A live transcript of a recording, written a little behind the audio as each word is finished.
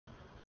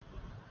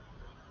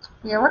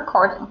We are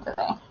recording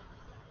today.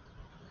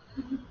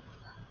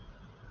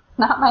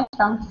 Not my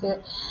strong suit.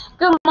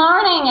 Good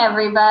morning,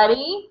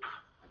 everybody.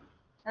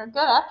 Or good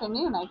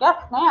afternoon, I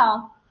guess,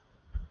 now.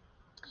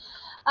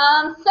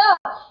 So,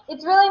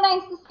 it's really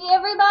nice to see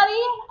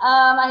everybody.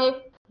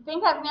 I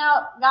think I've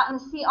now gotten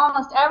to see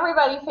almost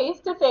everybody face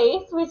to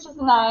face, which is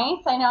nice.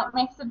 I know it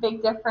makes a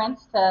big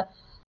difference to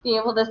be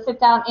able to sit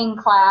down in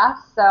class.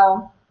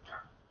 So,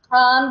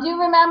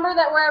 do remember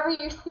that wherever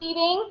you're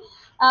seating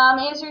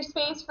is your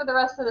space for the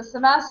rest of the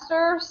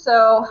semester.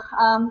 So,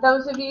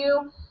 those of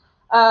you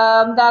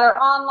that are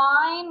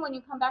online, when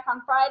you come back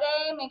on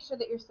Friday, make sure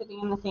that you're sitting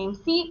in the same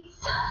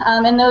seats.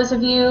 And those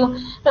of you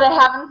that I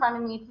have in front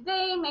of me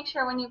today, make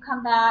sure when you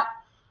come back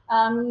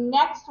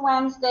next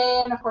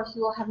Wednesday, and of course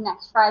you will have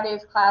next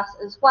Friday's class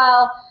as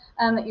well,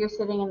 that you're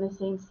sitting in the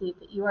same seat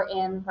that you are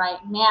in right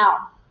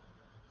now.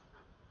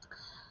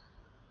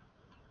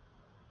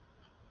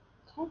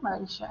 Okay, I'm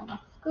already sharing my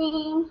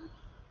screen.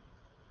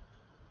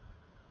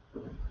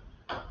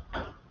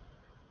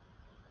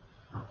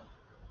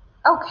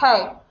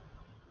 Okay.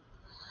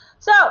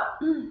 So,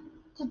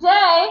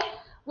 today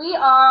we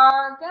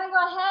are going to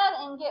go ahead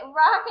and get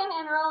rocking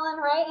and rolling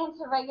right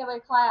into regular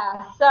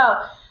class.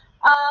 So,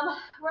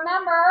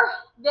 remember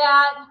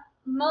that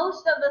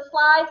most of the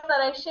slides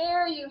that I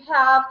share, you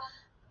have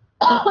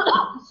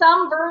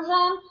some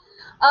version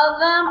of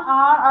them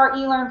on our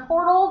eLearn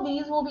portal.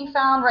 These will be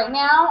found right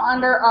now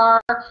under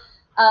our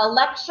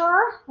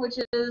lecture, which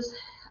is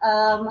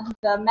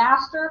the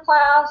master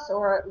class,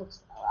 or it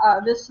looks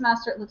this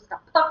semester it looks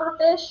like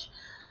pufferfish.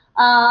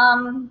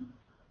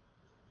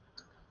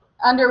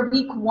 Under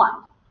week 1,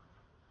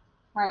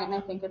 right? And I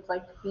think it's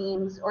like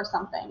themes or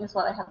something is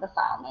what I have the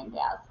file named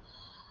as.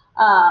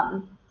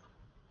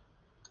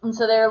 And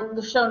so they're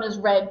shown as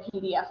red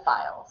PDF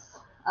files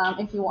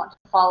if you want to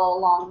follow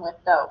along with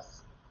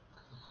those.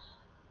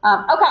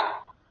 Okay.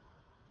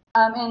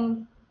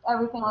 And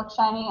everything looks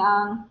shiny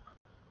on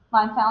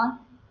Line Fallon?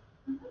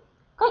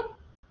 Great.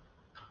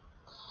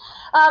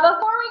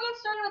 Before we get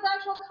started with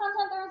actual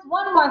content, there's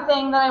one more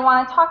thing that I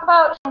want to talk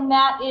about, and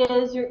that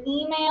is your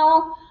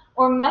email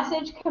or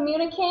message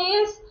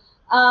communiques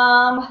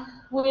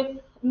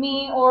with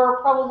me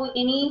or probably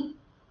any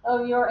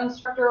of your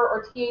instructor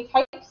or TA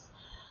types.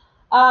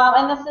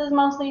 And this is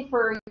mostly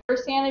for your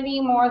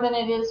sanity more than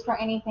it is for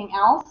anything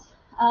else.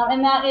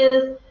 And that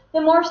is, the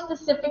more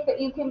specific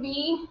that you can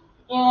be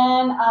in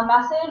a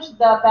message,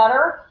 the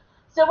better.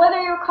 So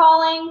whether you're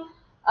calling,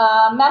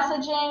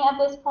 messaging at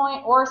this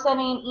point, or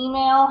sending an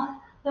email,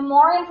 the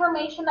more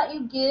information that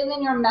you give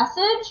in your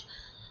message,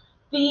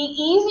 the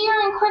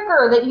easier and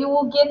quicker that you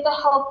will get the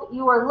help that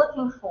you are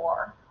looking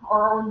for,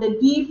 or the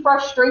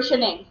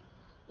defrustrationing,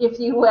 if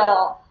you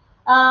will.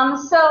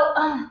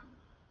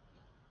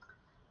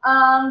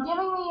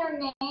 Giving me your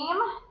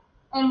name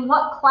and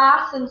what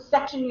class and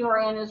section you are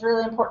in is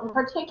really important,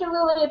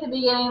 particularly at the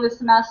beginning of the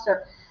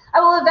semester. I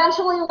will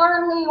eventually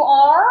learn who you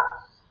are,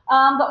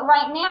 but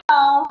right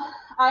now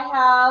I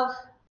have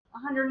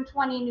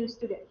 120 new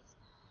students.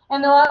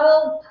 And though I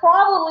will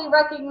probably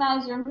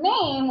recognize your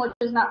name, which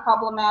is not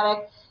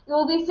problematic, it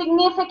will be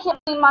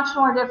significantly much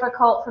more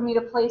difficult for me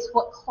to place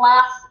what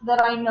class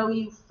that I know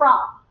you from,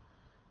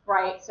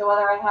 right? So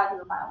whether I have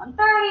you in Bio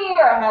 130,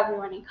 or I have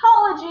you in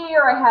ecology,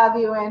 or I have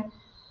you in,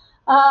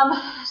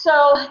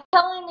 so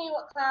telling me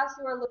what class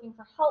you are looking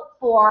for help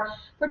for,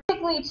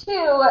 particularly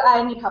too,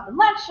 I need help in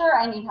lecture,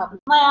 I need help in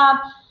lab,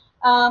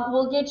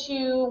 will get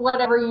you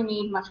whatever you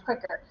need much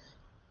quicker.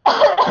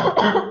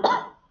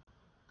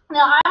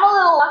 Now, I'm a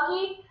little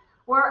lucky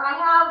where I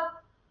have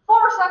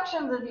 4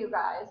 sections of you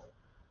guys,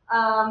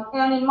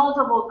 and in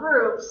multiple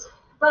groups,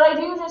 but I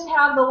do just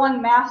have the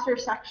one master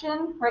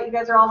section, right? You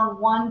guys are all on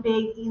one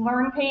big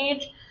eLearn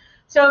page.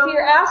 So if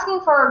you're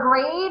asking for a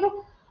grade,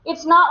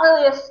 it's not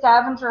really a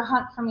scavenger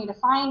hunt for me to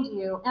find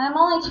you, and I'm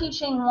only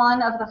teaching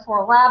one of the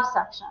 4 lab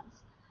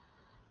sections.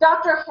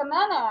 Dr.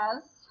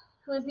 Jimenez,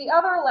 who is the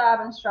other lab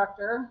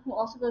instructor, who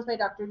also goes by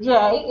Dr.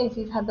 J, if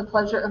you've had the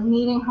pleasure of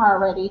meeting her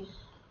already,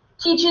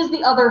 teaches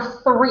the other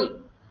 3.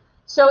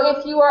 So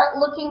if you are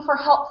looking for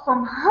help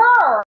from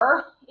her,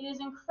 it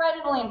is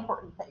incredibly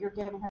important that you're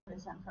giving her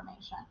this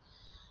information.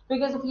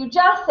 Because if you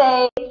just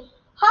say,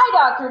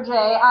 "Hi, Dr.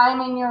 J,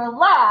 I'm in your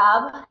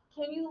lab.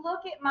 Can you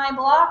look at my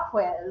block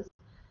quiz?"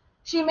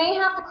 She may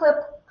have to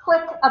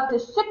click up to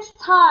 6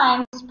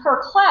 times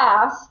per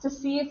class to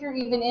see if you're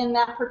even in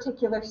that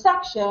particular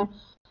section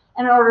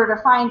in order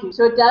to find you.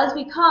 So it does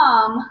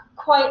become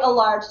quite a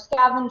large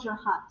scavenger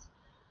hunt.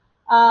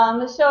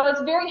 So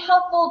it's very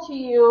helpful to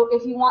you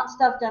if you want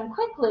stuff done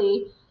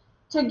quickly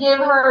to give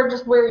her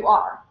just where you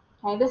are.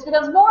 Okay, this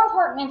becomes more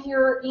important if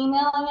you're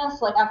emailing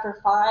us like after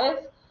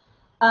 5,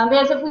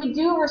 because if we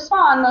do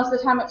respond, most of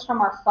the time it's from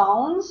our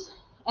phones.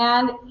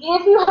 And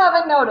if you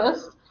haven't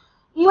noticed,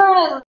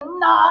 eLearn is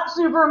not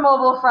super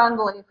mobile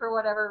friendly for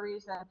whatever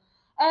reason.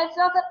 And it's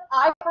not that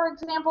I, for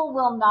example,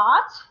 will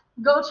not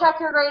go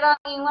check your grade on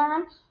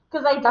eLearn,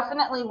 because I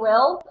definitely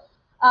will.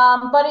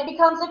 But it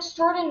becomes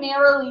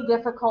extraordinarily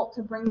difficult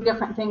to bring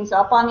different things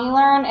up on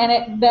eLearn, and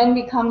it then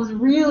becomes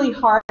really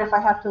hard if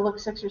I have to look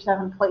 6 or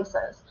 7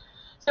 places.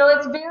 So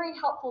it's very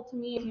helpful to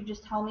me if you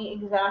just tell me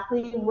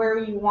exactly where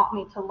you want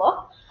me to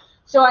look,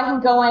 so I can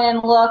go in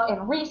and look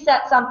and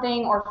reset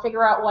something or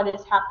figure out what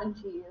has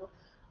happened to you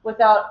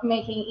without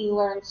making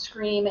eLearn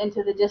scream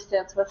into the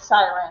distance with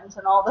sirens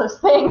and all those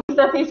things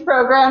that these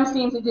programs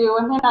seem to do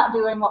when they're not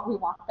doing what we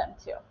want them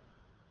to.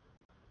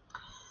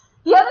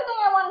 The other thing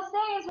I want to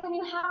say is when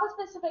you have a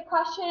specific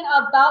question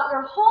about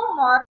your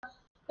homework,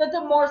 that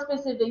the more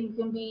specific you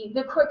can be,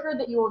 the quicker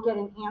that you will get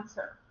an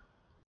answer.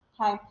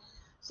 Okay?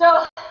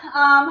 So,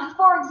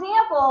 for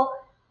example,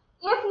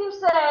 if you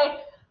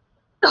say,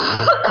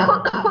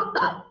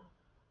 I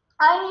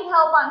need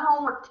help on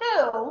homework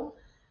 2,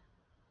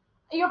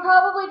 you're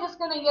probably just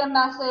going to get a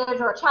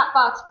message or a chat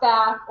box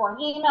back or an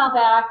email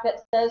back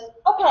that says,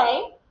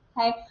 okay,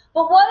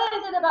 but what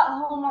is it about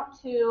homework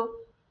 2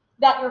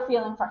 that you're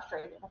feeling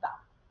frustrated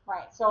about,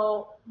 right?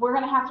 So we're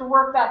going to have to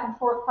work back and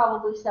forth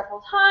probably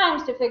several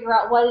times to figure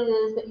out what it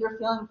is that you're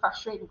feeling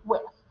frustrated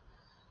with.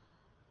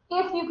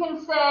 If you can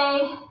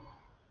say,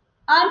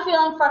 I'm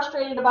feeling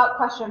frustrated about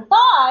question 5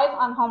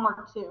 on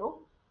homework 2,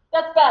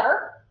 that's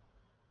better.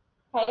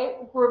 Okay,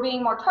 we're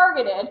being more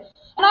targeted.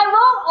 And I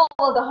wrote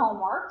all of the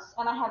homeworks,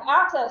 and I have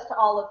access to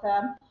all of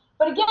them.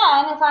 But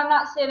again, if I'm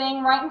not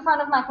sitting right in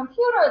front of my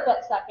computer at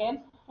that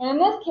second, and in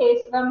this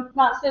case, if I'm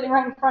not sitting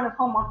right in front of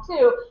homework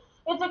 2,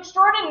 it's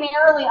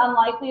extraordinarily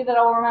unlikely that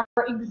I'll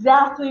remember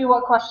exactly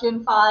what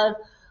question 5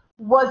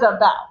 was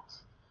about.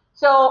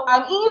 So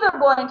I'm either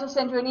going to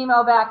send you an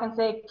email back and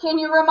say, can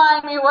you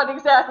remind me what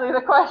exactly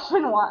the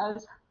question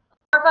was?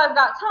 Or if I've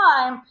got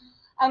time,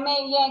 I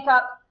may yank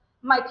up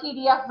my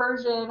PDF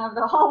version of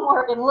the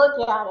homework and look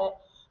at it.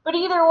 But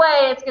either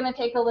way, it's going to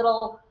take a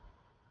little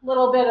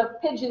bit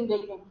of pigeon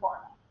digging for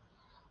me.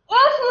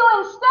 If you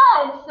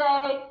instead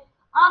say,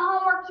 on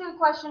homework 2,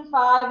 question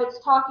 5, it's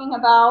talking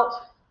about,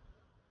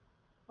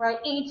 right,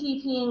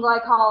 ATP and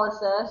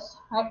glycolysis,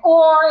 right?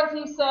 Or if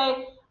you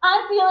say,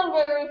 I'm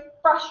feeling very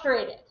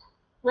frustrated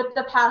with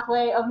the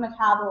pathway of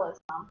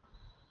metabolism,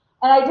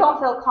 and I don't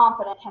feel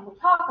confident, can we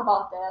talk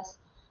about this?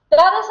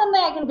 That is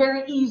something I can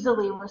very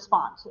easily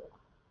respond to.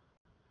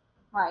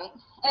 Right?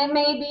 And it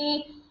may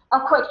be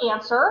a quick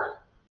answer,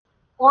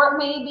 or it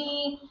may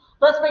be,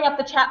 let's bring up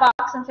the chat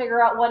box and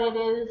figure out what it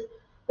is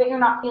that you're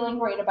not feeling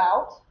great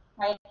about,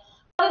 right?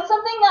 But it's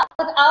something that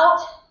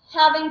without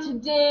having to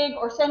dig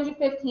or send you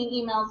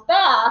 15 emails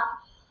back,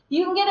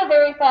 you can get a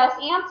very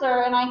fast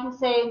answer, and I can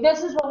say,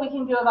 this is what we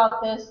can do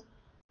about this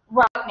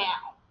right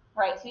now,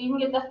 right? So you can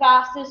get the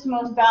fastest,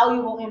 most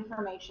valuable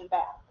information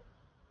back.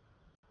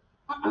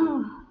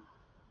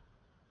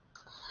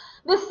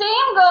 The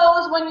same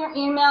goes when you're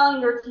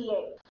emailing your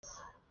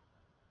TAs.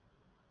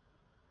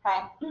 Okay?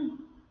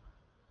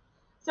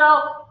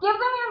 So give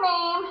them your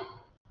name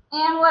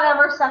and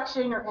whatever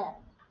section you're in.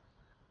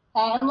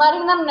 Okay? And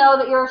letting them know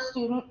that you're a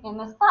student in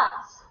this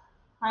class.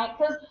 Right?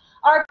 Because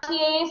our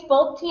TAs,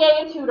 both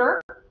TA and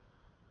tutor,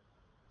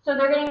 so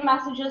they're getting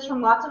messages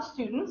from lots of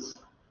students,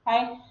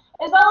 okay?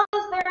 As well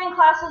as they're in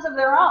classes of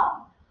their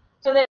own.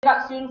 So they've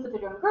got students that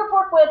they're doing group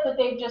work with that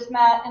they've just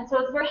met, and so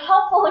it's very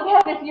helpful,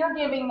 again, if you're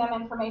giving them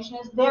information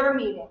as they're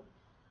meeting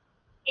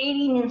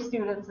 80 new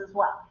students as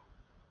well.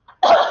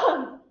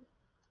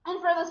 And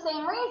for the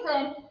same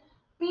reason,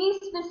 be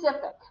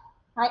specific,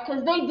 right?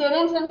 Because they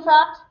didn't, in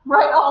fact,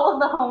 write all of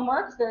the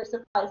homeworks, very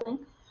surprising,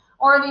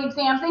 or the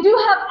exams. They do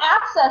have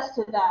access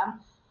to them,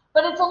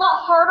 but it's a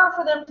lot harder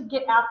for them to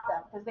get at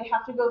them because they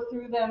have to go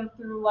through them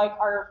through like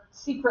our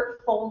secret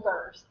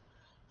folders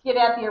to get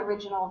at the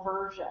original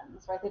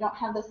versions, right? They don't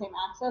have the same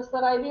access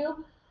that I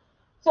do.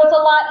 So it's a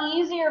lot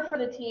easier for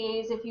the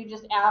TAs if you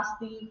just ask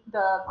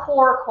the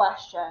core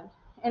question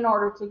in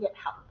order to get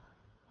help.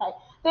 Okay?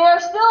 They are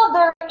still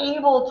very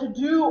able to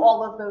do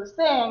all of those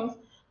things,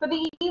 but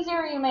the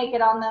easier you make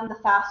it on them, the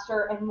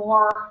faster and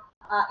more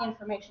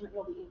information that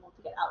you'll be able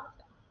to get out of them.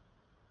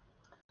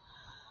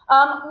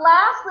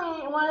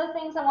 Lastly, one of the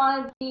things I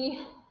wanted to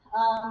be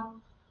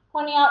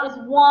pointing out is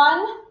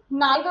one,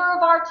 neither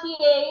of our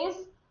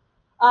TAs,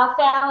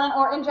 Fallon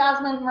and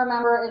Jasmine,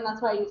 remember, and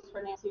that's why I used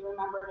for Nancy,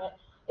 remembered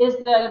it, is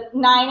the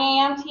 9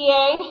 a.m.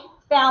 TA,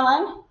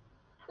 Fallon,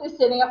 who's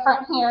sitting up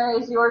front here,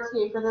 is your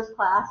TA for this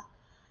class.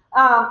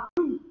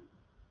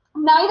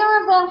 Neither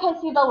of them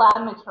can see the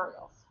lab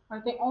materials,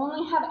 right? They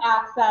only have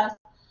access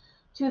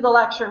to the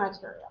lecture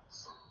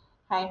materials,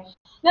 okay?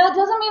 Now, that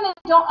doesn't mean they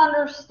don't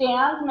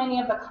understand many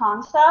of the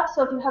concepts.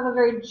 So if you have a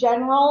very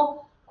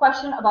general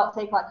question about,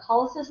 say,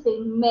 glycolysis, they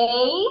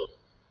may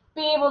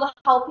be able to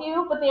help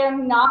you, but they are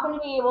not going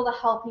to be able to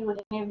help you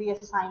with any of the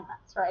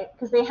assignments, right?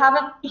 Because they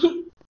haven't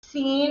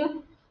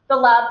seen the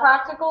lab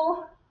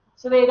practical,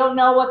 so they don't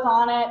know what's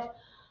on it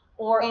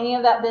or any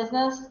of that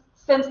business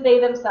since they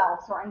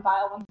themselves were in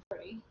Bio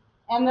 130.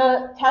 And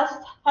the test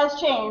has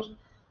changed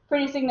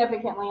pretty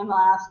significantly in the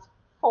last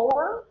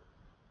 4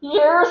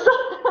 years.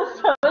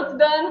 So it's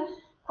been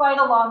quite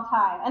a long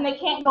time. And they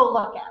can't go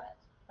look at it,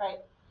 right?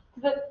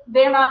 Because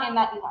they're not in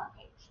that eLearn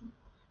page.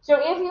 So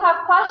if you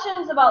have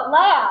questions about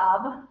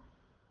lab,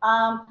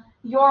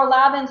 your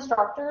lab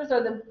instructors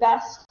are the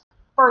best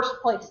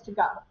first place to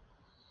go.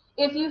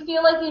 If you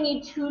feel like you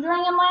need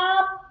tutoring in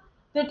lab,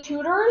 the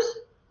tutors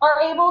are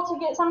able to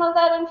get some of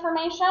that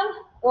information,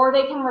 or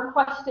they can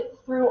request it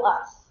through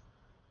us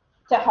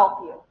to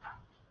help you.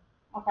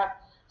 Okay,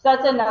 so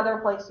that's another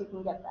place you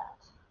can get that.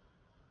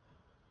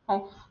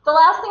 Okay, the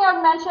last thing I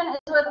would mention is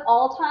with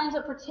all times,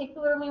 but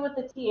particularly with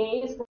the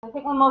TAs, because I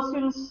think when most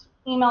students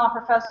email a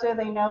professor,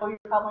 they know you're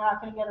probably not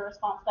going to get a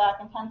response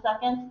back in 10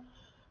 seconds.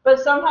 But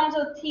sometimes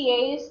with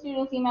TAs,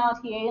 students email a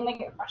TA and they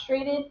get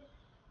frustrated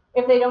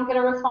if they don't get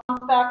a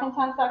response back in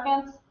 10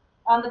 seconds,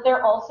 that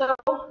they're also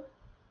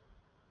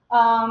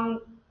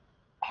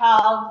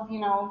have,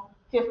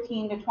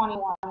 15 to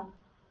 21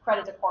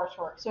 credits of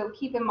coursework. So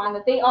keep in mind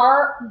that they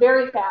are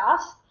very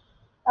fast,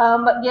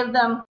 but give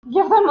them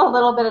a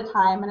little bit of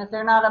time. And if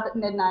they're not up at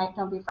midnight,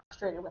 don't be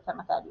frustrated with them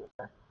with that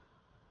either.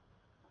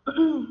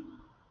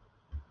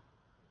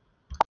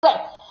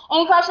 Okay,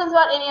 any questions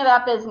about any of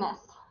that business?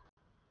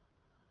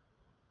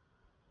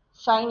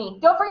 Shiny.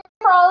 Don't forget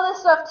for all of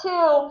this stuff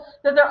too,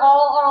 that they're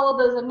all of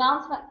those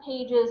announcement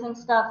pages and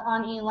stuff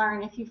on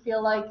eLearn. If you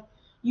feel like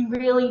you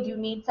really do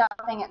need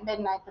something at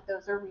midnight, that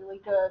those are really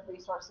good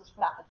resources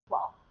for that as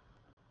well.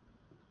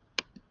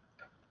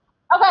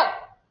 Okay.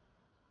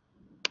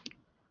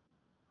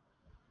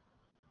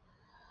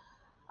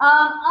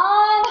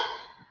 On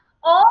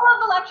all of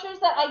the lectures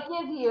that I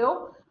give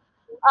you,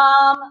 they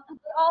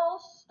all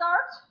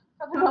start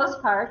for the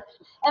most part,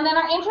 and then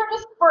are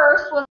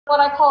interspersed with what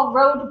I call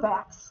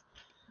roadmaps,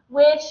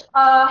 which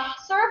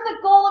serve the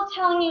goal of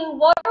telling you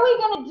what are we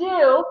going to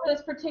do for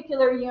this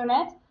particular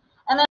unit,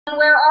 and then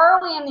where are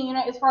we in the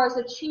unit as far as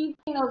achieving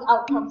those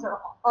outcomes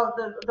of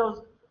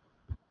those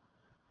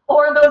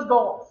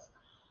goals.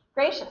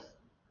 Gracious.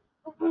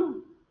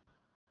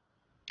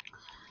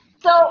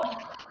 So,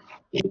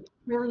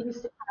 really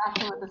used to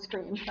interacting with the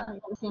screen, so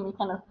you can see me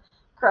kind of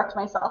correct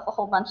myself a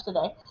whole bunch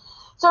today.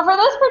 So for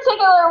this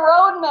particular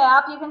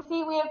roadmap, you can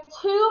see we have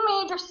two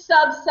major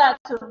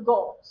subsets of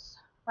goals,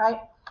 right?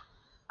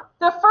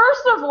 The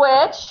first of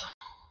which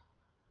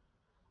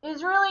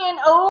is really an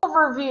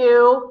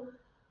overview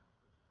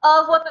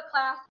of what the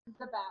class is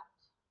about.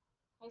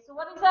 Okay, so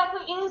what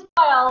exactly is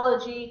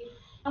biology,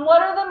 and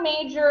what are the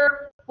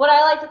major, what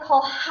I like to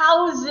call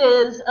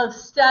houses of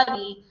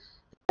study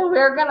that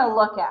we're going to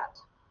look at?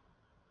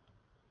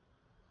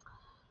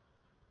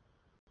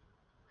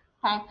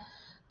 Okay.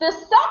 The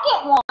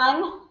second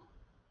one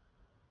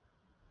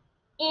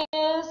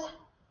is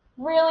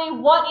really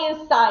what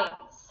is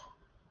science,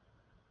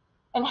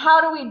 and how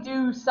do we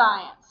do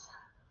science?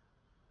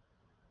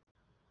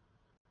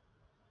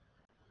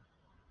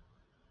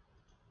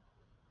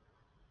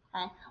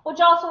 Okay. Which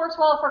also works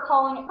well for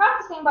calling it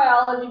practicing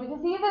biology,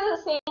 because these are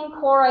the same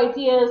core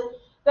ideas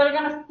that are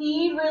going to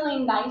feed really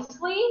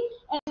nicely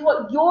into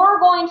what you're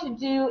going to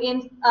do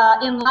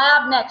in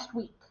lab next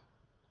week.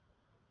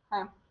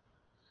 Okay.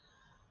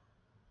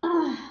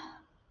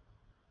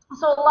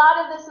 So a lot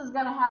of this is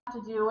going to have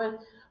to do with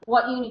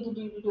what you need to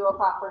do a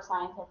proper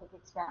scientific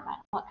experiment.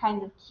 What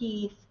kinds of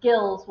key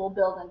skills will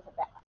build into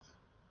that.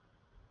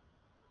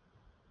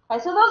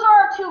 Okay, so those are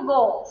our two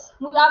goals.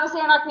 We obviously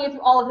are not going to get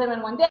through all of them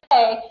in one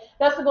day.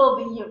 That's the goal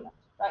of the unit,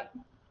 right?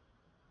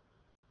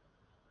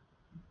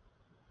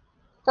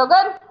 So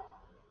good?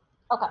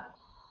 Okay.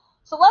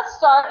 So let's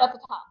start at the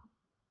top.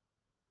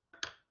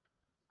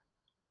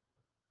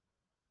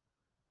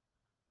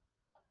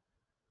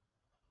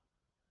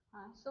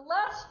 So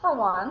let's, for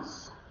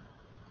once,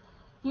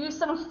 use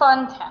some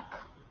fun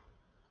tech.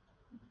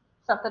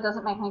 Stuff that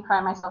doesn't make me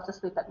cry myself to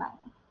sleep at night.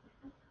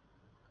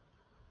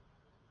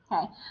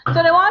 Okay. So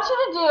what I want you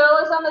to do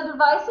is on the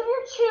device of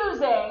your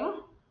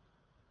choosing,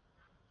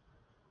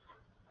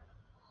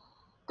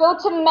 go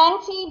to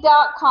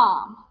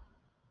menti.com.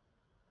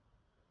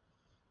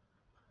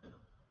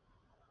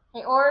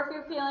 Okay, or if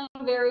you're feeling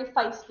very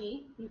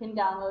feisty, you can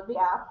download the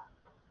app.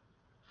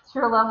 It's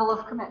your level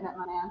of commitment,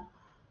 my man.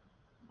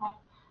 Okay.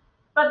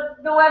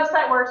 But the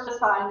website works just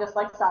fine, just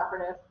like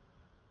Socrative.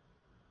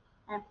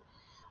 Okay.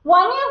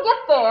 When you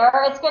get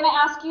there, it's going to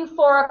ask you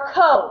for a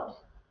code.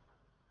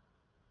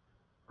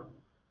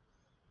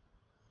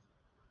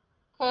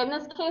 Okay, in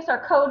this case,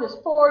 our code is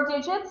 4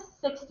 digits,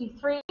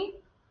 63,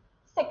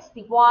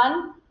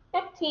 61,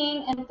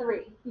 15, and 3.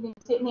 You can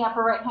see it in the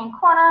upper right-hand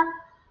corner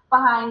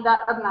behind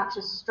that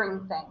obnoxious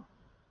string thing.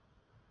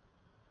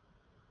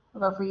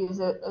 Although for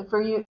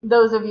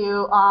those of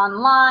you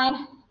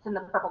online, it's in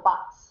the purple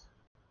box.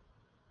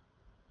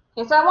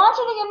 Okay, so I want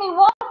you to give me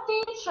one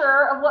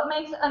feature of what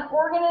makes an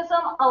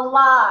organism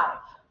alive.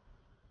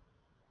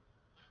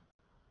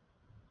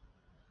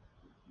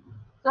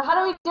 So how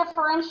do we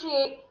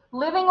differentiate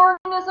living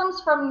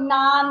organisms from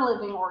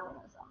non-living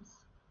organisms?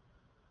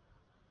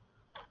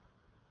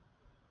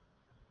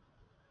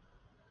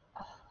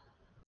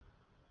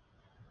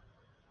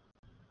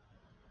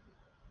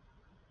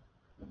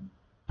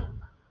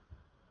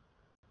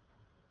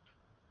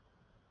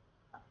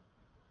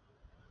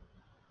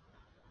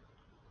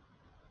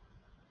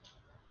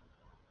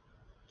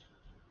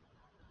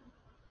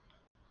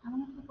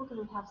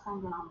 do we have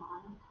signed in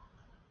online?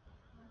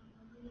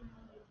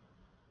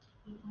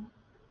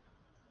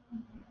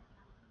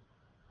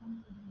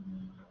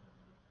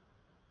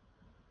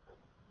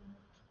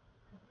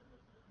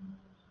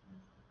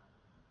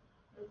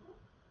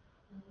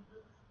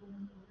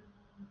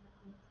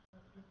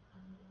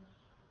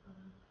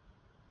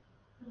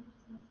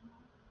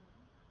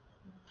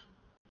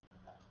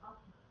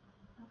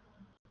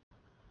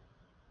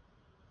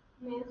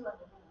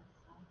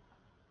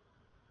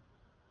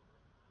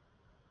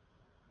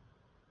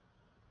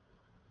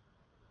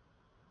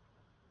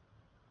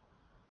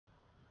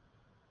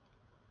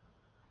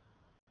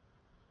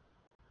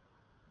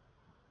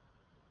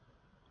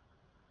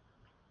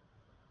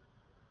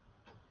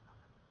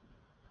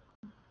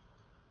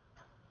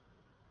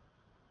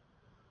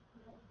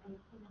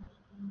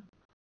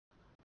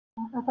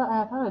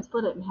 I thought I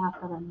split it in half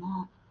better than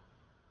that.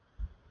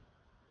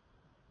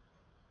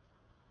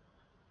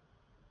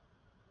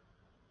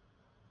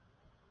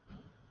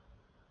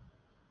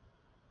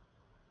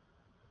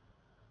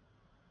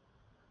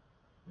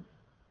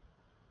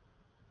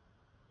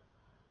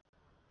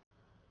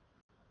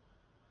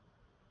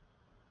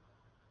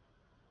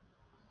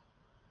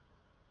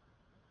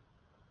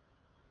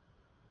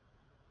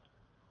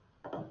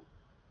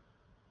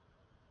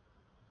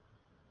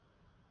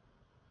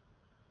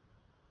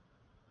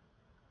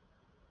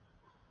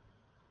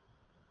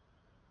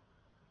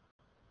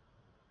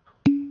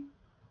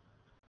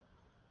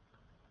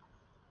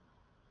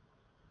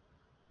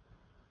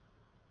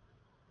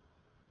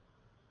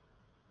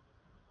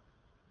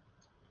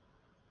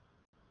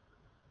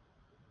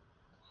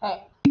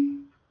 Okay.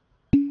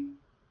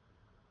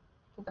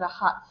 Give it a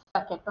hot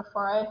second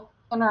before I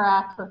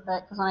interact with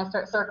it, because when I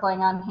start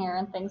circling on here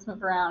and things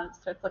move around, it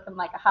starts looking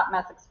like a hot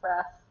mess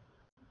express.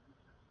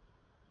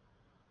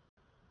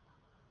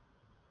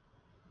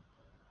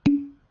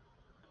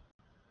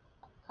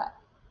 Okay,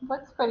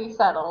 looks pretty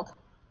settled.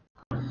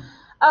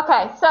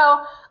 Okay,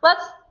 so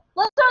let's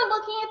start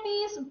looking at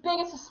these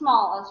biggest to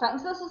smallest, right? And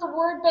so this is a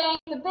word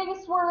bank. The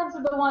biggest words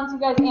are the ones you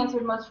guys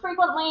answered most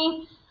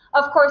frequently.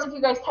 Of course, if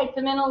you guys type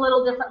them in a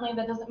little differently,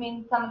 that doesn't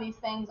mean some of these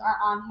things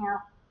aren't on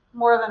here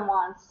more than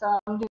once. So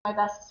I'm doing my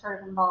best to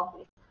sort of involve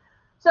these.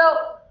 So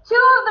two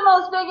of the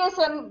most biggest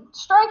and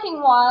striking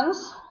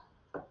ones,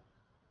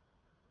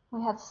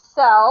 we have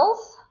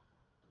cells.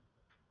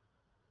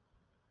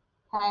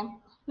 Okay,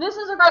 this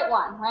is a great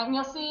one, right? And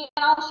you'll see,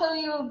 and I'll show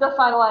you the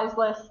finalized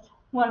list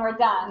when we're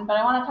done, but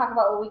I want to talk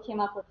about what we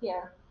came up with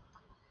here.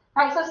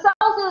 All right, so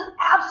cells is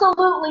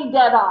absolutely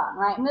dead on,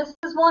 right? And this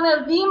is one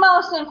of the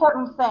most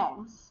important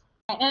things.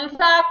 Right? And in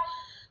fact,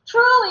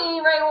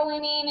 truly, right, what we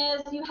mean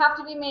is you have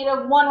to be made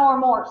of one or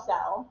more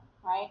cell,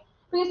 right?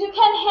 Because you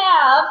can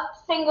have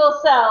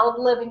single-celled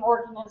living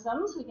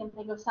organisms. We can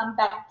think of some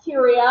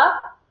bacteria,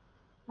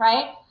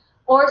 right?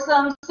 Or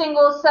some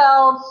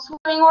single-celled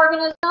swimming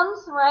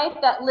organisms, right,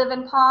 that live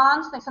in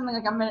ponds. Think something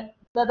like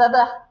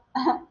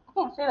I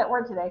can't say that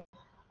word today.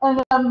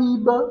 An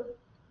amoeba,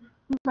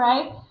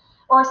 right?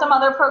 Or some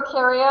other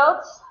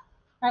prokaryotes,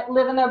 right,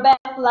 living their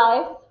best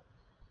life.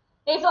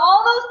 Okay, so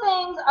all those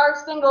things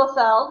are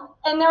single-celled,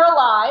 and they're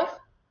alive,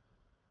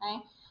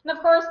 right? And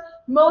of course,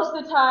 most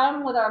of the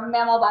time with our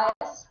mammal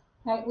bias,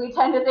 right, we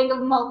tend to think of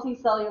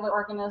multicellular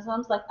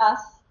organisms like us,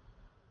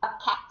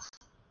 cats,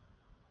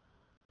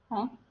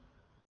 okay?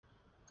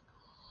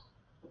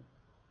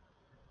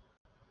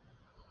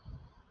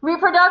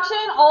 Reproduction,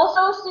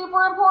 also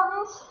super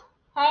important,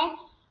 okay?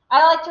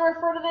 I like to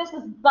refer to this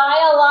as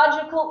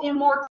biological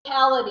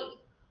immortality,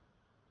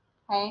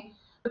 okay?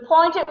 The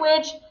point at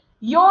which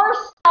your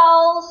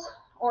cells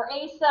or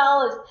a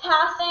cell is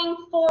passing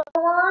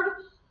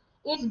forward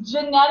its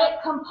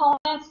genetic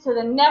components to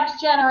the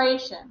next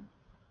generation.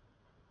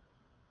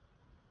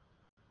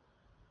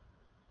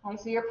 Okay,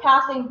 so you're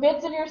passing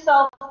bits of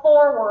yourself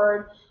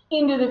forward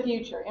into the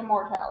future,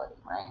 immortality,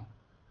 right?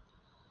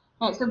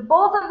 Okay, so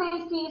both of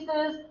these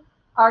pieces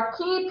are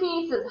key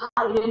pieces.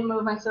 I didn't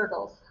move my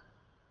circles.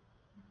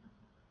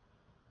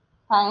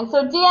 Okay, and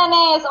so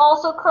DNA is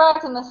also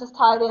correct, and this is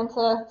tied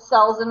into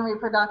cells and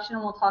reproduction.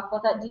 We'll talk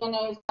about that.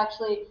 DNA is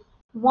actually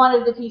one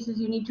of the pieces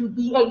you need to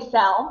be a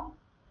cell.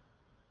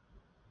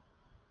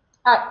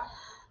 All right,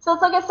 so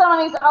let's look at some of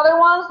these other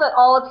ones that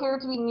all appear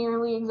to be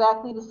nearly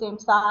exactly the same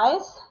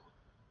size.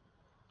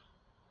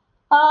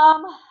 We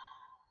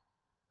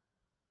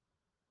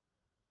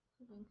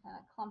can kind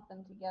of clump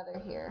them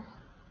together here.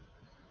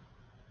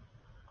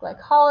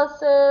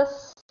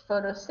 Glycolysis,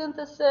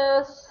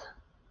 photosynthesis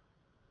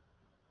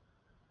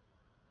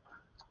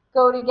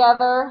go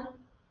together.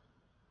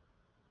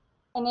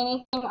 And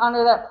anything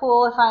under that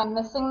pool if I'm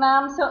missing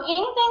them. So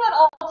anything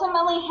that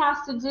ultimately has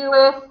to do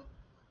with,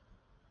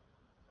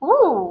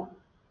 ooh,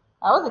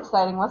 that was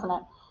exciting, wasn't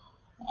it?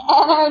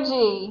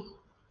 Energy,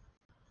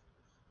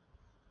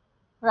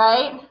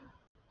 right?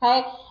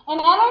 Okay,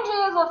 and energy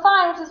is a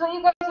fine, which is what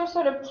you guys are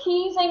sort of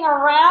teasing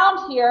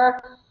around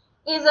here,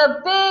 is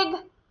a big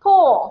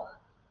pool.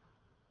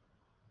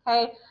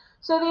 Okay,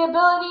 so the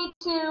ability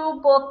to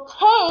both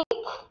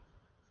take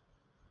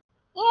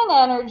in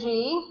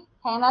energy,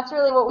 okay, and that's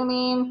really what we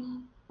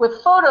mean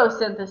with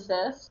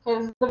photosynthesis,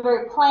 because it's a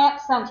very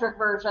plant-centric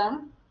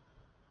version.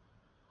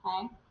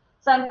 Okay,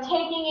 so I'm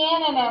taking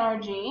in an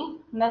energy,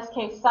 in this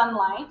case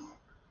sunlight.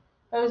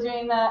 If I was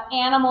doing the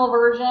animal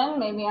version,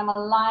 maybe I'm a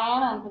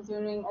lion, I'm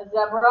doing a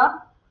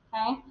zebra.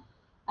 Okay,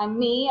 I'm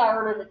me, I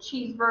ordered a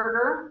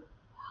cheeseburger.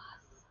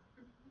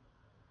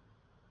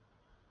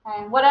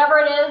 Okay, whatever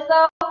it is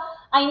though,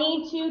 I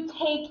need to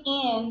take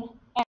in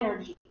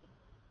energy.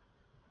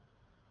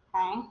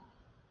 Okay.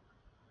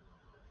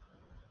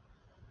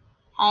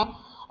 Okay.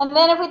 And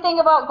then if we think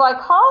about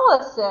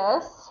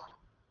glycolysis,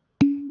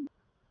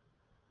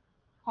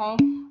 okay,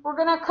 we're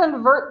going to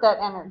convert that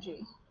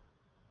energy.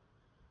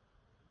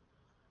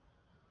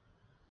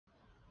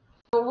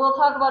 What we'll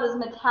talk about is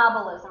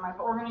metabolism, right?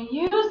 But we're going to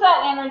use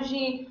that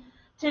energy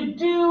to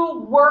do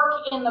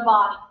work in the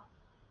body.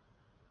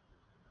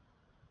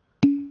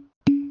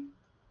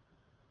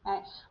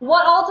 Okay.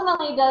 What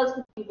ultimately does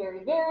can be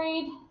very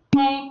varied,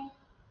 okay?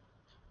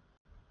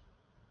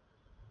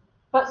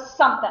 But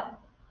something.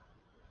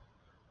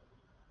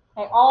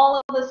 Okay, all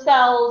of the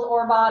cells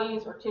or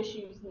bodies or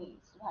tissues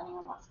needs, depending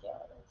on what scale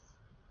it is.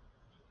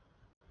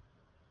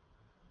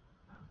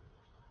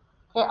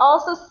 Okay,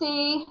 also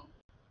see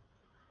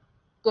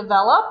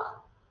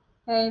develop.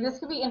 Okay, this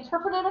could be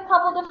interpreted a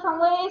couple different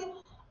ways.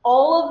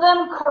 All of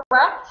them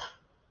correct.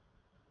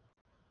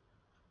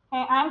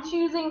 Okay, I'm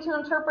choosing to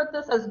interpret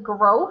this as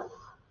growth.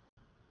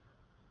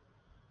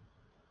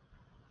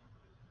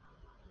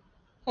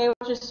 Okay,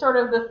 which is sort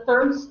of the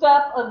third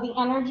step of the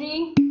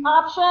energy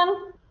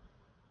option.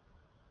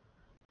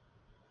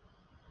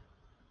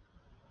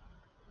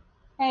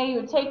 Okay, you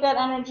would take that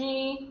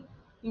energy,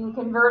 you can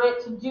convert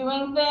it to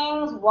doing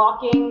things,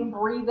 walking,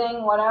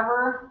 breathing,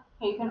 whatever.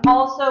 Okay, you can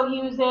also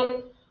use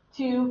it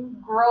to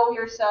grow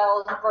your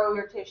cells, grow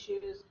your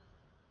tissues.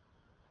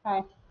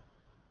 Okay.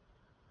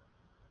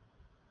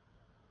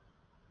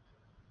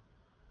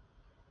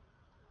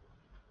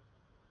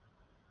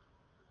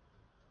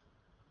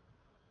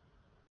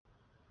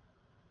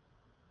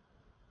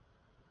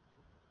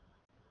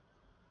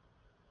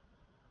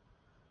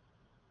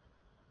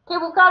 Okay,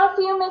 we've got a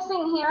few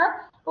missing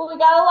here, but we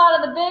got a lot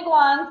of the big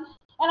ones.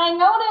 And I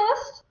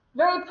noticed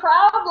very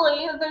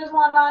proudly that there's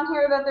one on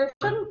here that there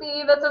shouldn't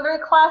be. That's a very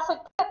classic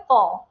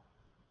pitfall.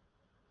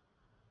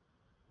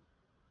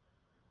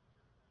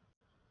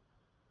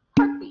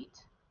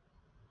 Heartbeat.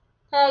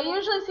 Okay, I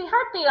usually see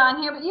heartbeat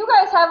on here, but you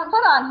guys haven't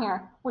put on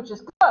here, which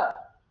is good.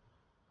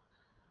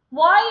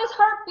 Why is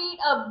heartbeat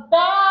a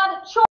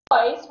bad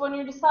choice when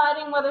you're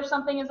deciding whether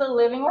something is a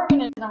living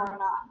organism or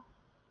not?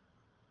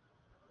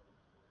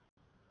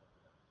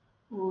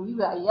 Ooh, you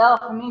gotta yell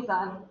for me,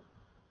 son.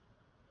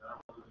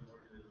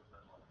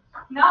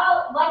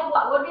 Not like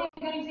what? What would be a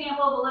good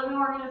example of a living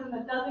organism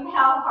that doesn't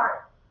have a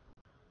heart?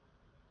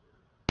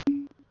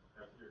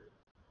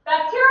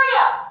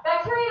 Bacteria.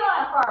 Bacteria don't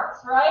have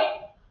hearts,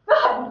 right?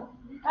 Good.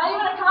 Not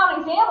even a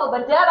common example,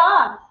 but dead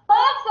on.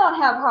 Plants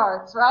don't have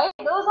hearts, right?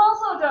 Those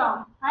also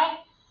don't, right?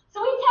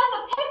 So we tend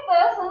to pick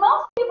this, and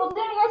most people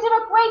did. You guys did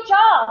a great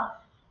job.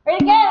 Right,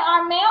 again,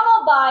 our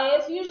mammal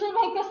bias usually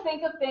make us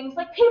think of things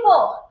like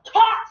people,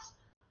 cats,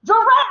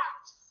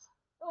 giraffes.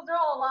 Those are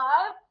all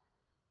alive.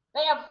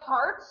 They have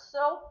hearts,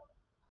 so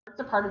it's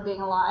a part of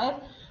being alive.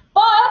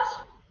 But,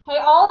 hey,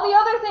 all the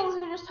other things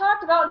we just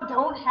talked about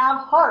don't have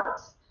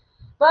hearts,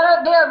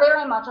 but they are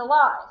very much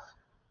alive.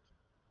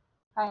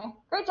 Okay,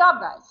 great job,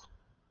 guys.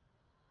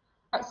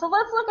 All right, so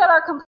let's look at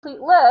our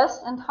complete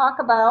list and talk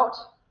about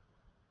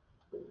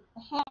a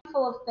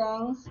handful of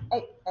things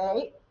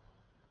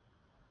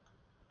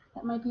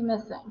that might be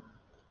missing.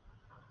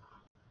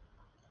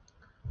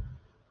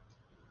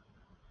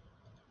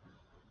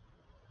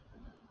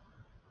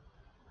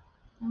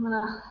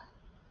 There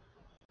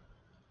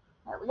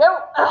we go.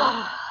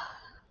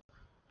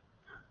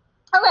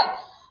 Okay,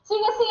 so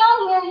you can see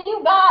on here,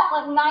 you got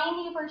like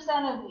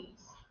 90% of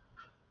these.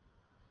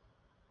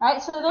 All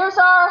right, so there's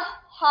our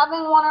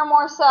having one or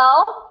more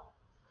cell.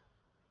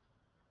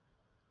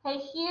 Okay,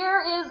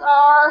 here is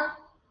our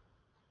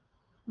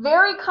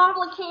very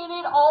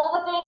complicated, all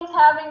the things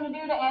having to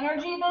do to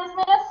energy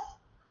business.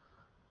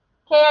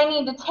 Okay, I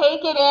need to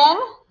take it in.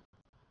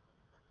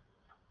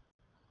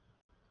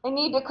 I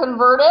need to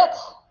convert it.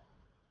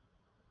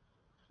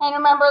 And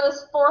remember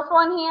this fourth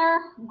one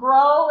here,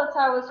 grow. That's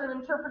how I was sort of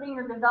interpreting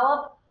your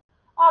develop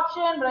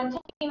option, but I'm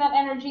taking that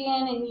energy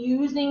in and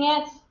using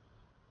it,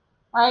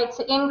 right,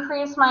 to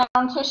increase my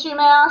own tissue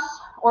mass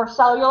or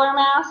cellular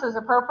mass as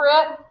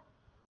appropriate.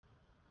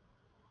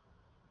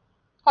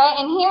 Okay,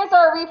 and here's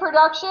our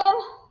reproduction,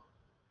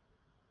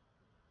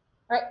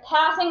 right,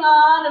 passing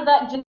on of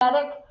that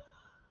genetic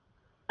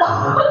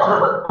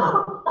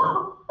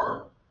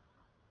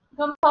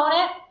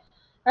component,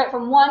 right,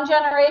 from one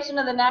generation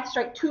to the next,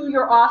 right, to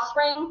your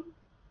offspring.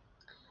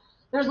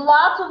 There's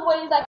lots of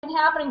ways that can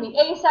happen. It can be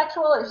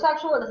asexual or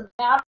sexual, it doesn't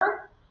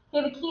matter.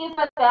 Okay, the key is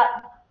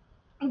that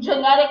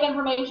genetic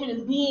information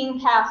is being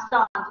passed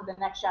on to the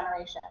next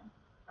generation.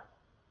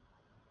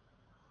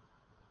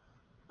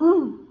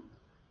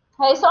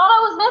 Okay, so all I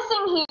was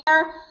missing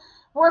here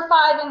were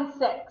 5 and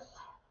 6.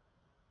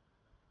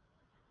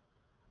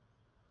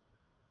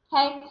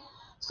 Okay,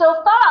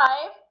 so 5,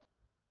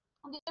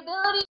 the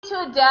ability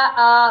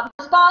to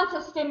respond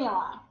to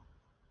stimuli.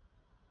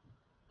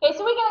 Okay,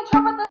 so we can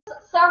interpret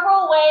this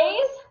several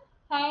ways.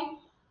 Okay,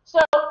 so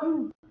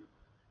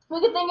we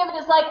could think of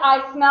it as like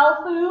I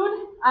smell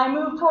food, I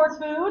move towards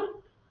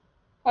food.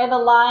 Okay, the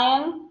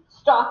lion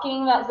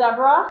stalking that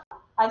zebra.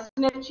 I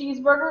sniff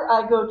cheeseburger,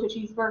 I go to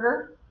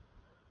cheeseburger.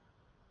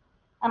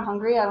 I'm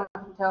hungry, I don't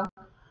know if you can tell.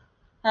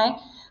 Okay,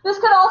 this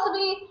could also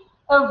be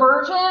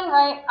aversion,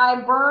 right? I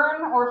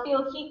burn or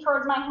feel heat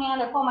towards my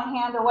hand, I pull my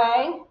hand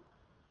away.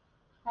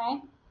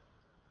 Okay.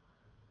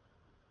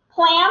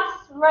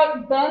 Plants,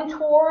 right, bend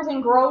towards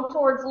and grow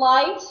towards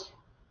light.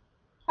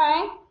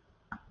 Okay.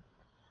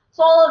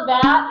 So all of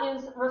that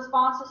is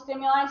response to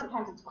stimuli.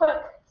 Sometimes it's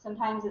quick,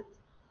 sometimes it's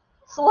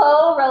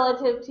slow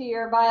relative to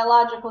your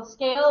biological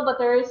scale, but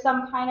there is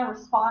some kind of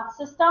response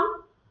system.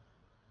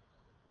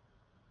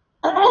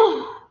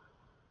 Okay,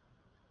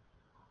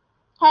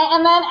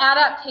 and then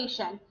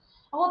adaptation.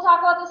 And we'll talk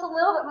about this a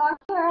little bit more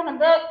here in a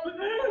bit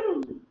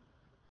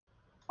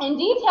in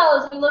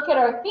detail as we look at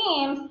our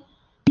themes.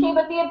 Okay,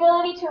 but the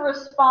ability to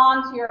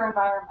respond to your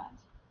environment.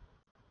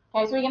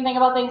 Okay, so we can think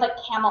about things like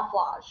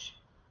camouflage.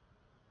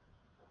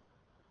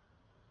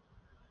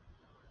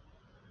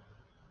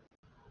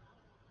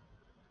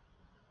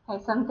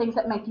 Okay, some things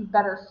that make you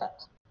better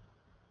fit.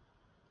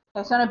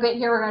 Okay, so in a bit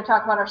here we're going to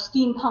talk about our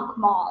steampunk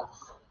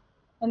moths,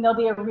 and they'll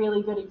be a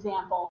really good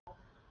example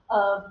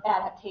of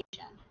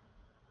adaptation.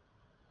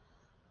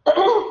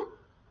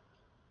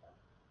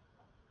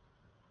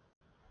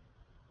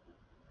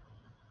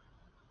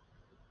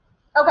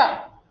 Okay.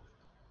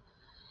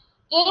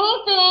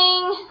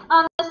 Anything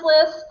on this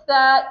list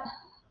that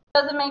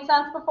doesn't make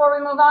sense before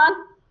we move on?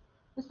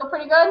 Is still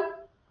pretty good?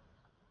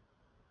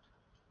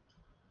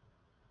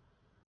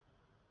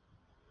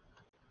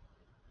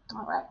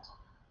 All right.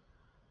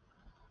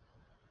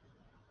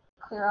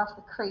 Clear off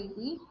the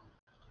crazy.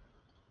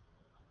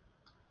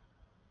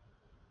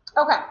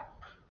 Okay.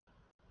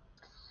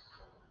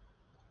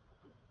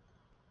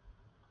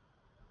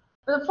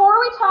 Before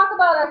we talk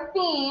about our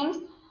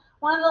themes,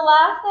 one of the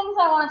last things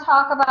I want to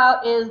talk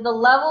about is the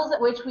levels at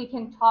which we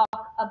can talk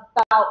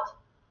about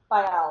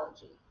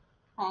biology.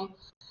 Okay?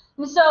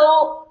 And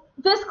so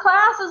this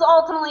class is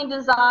ultimately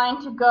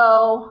designed to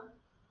go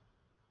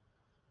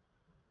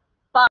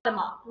bottom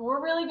up.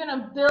 We're really going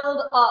to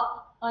build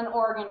up an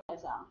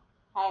organism.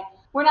 Okay?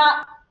 We're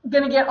not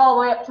going to get all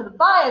the way up to the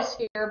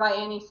biosphere by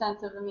any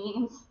sense of the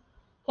means.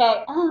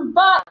 Okay?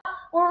 But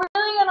we're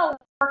really going to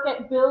work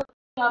at building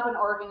up an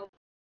organism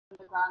from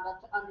the ground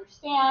up to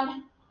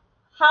understand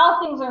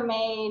how things are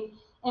made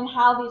and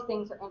how these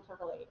things are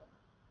interrelated.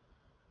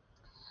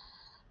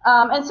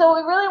 And so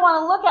what we really want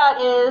to look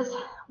at is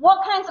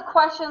what kinds of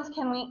questions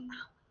can we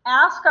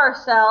ask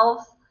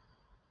ourselves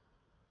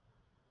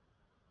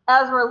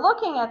as we're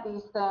looking at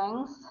these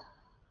things,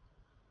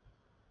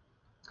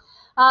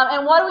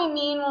 and what do we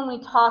mean when we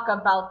talk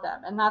about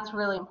them? And that's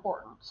really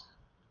important,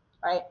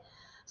 right?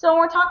 So when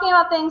we're talking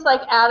about things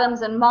like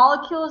atoms and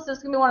molecules, this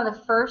is going to be one of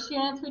the first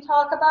units we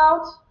talk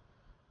about,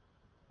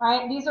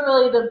 right? These are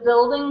really the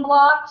building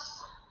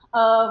blocks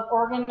of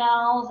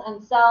organelles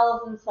and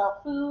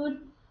cell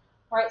food,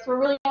 right? So we're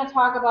really going to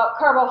talk about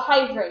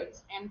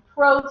carbohydrates and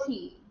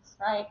proteins,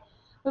 right?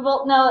 We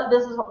both know that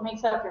this is what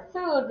makes up your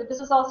food, but this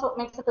is also what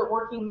makes up the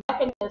working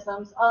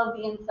mechanisms of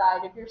the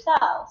inside of your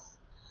cells.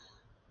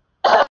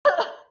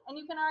 And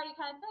you can already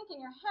kind of think in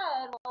your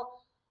head,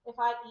 well, if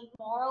I eat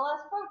more or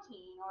less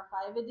protein, or if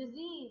I have a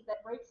disease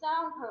that breaks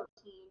down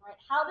protein, right?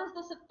 How does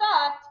this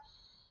affect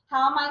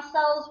how my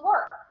cells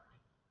work?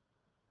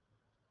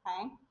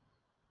 Okay.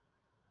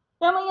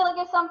 Then we look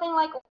at something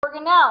like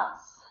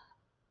organelles.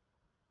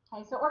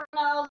 Okay, so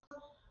organelles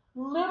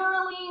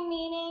literally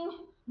meaning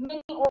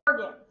many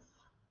organs,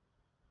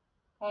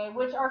 okay,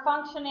 which are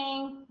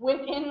functioning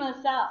within the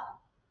cell.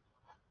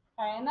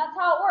 Okay, and that's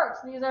how it works.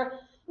 These are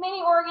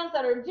many organs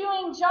that are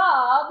doing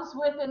jobs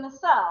within the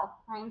cell.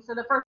 Right? So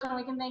the first one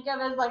we can think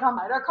of is like a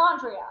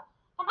mitochondria,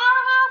 a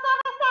powerhouse of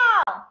the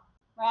cell,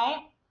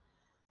 right?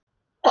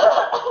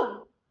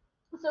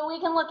 So we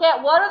can look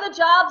at what are the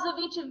jobs of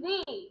each of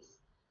these,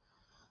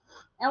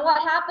 and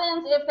what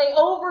happens if they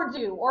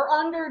overdo or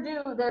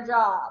underdo their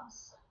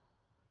jobs.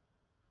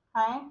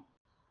 Okay?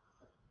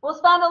 We'll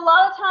spend a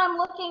lot of time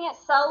looking at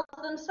cells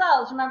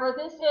themselves. Remember,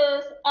 this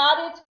is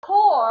at its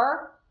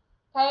core,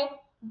 okay,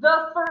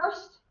 the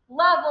first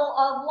level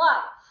of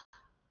life.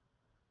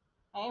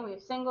 Okay, we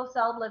have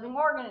single-celled living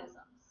organisms.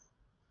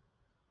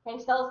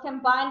 Okay, cells can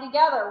bind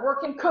together,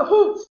 work in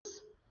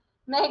cahoots,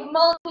 make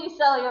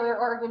multicellular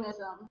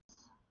organisms.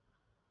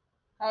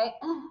 Okay,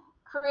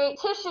 create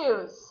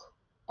tissues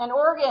and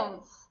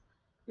organs,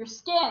 your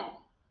skin,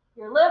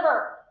 your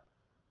liver.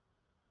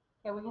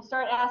 Okay, we can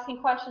start asking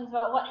questions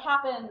about what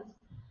happens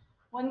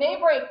when they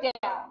break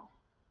down.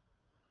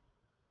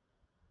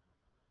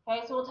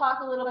 Okay, so we'll talk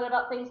a little bit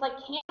about things like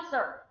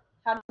cancer.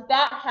 How does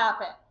that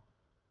happen?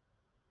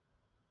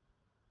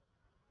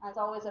 That's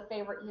always a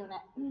favorite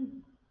unit.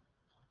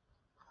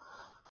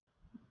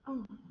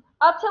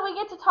 up till we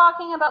get to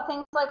talking about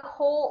things like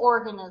whole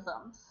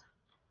organisms.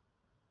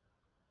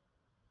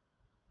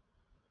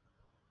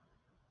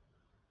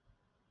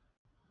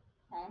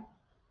 Okay.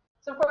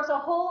 So of course a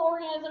whole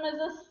organism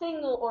is a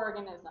single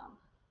organism.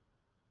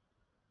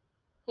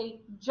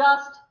 Okay,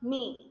 just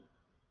me.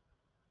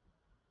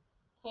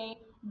 Okay,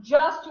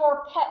 just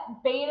your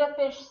pet beta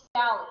fish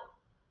Sally.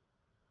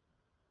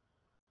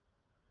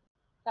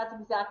 That's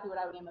exactly what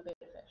I would name a beta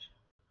fish.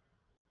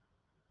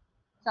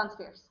 Sounds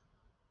fierce.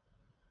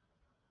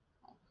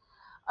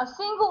 A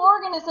single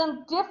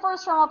organism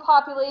differs from a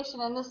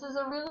population, and this is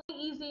a really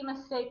easy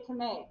mistake to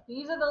make.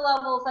 These are the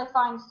levels I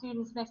find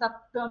students mix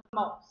up the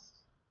most.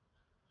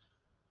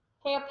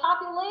 Okay, a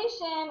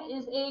population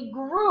is a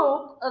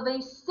group of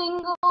a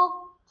single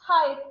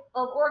type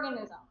of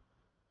organism.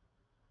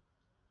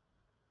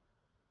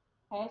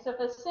 Okay, so if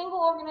a single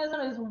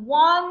organism is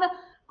one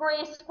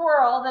gray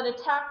squirrel that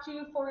attacked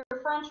you for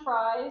your French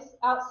fries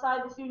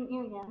outside the student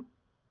union,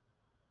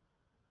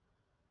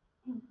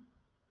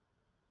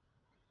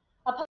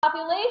 a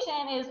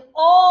population is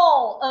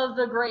all of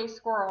the gray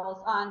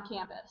squirrels on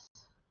campus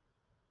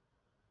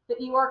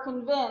that you are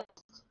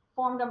convinced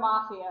formed a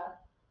mafia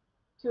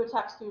to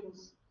attack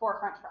students for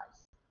French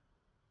fries.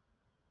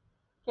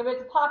 Okay, but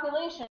it's a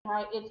population,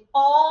 right? It's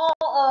all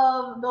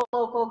of the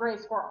local gray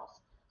squirrels.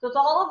 So it's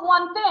all of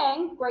one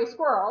thing, gray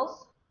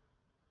squirrels,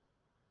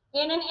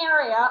 in an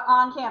area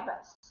on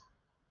campus.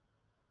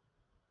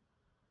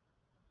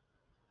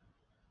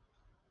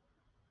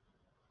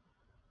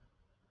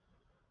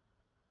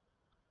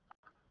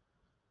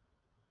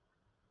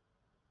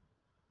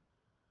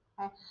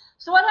 Okay.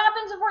 So what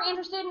happens if we're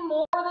interested in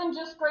more than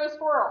just gray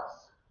squirrels?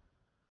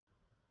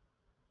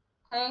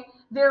 Okay,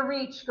 their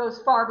reach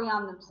goes far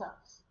beyond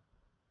themselves.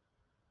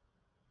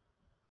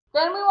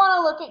 Then we want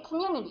to look at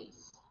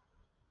communities.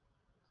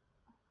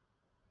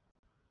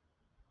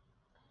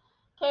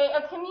 Okay,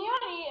 a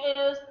community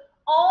is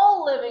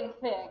all living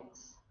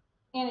things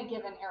in a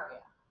given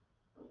area.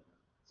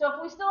 So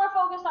if we still are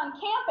focused on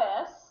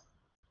campus,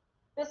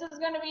 this is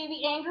going to be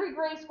the angry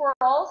gray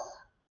squirrels,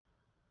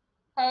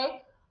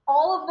 okay,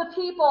 all of the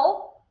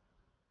people,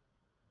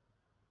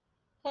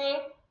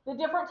 okay, the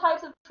different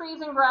types of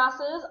trees and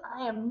grasses.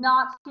 I am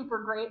not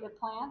super great at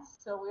plants,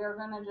 so we are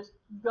going to just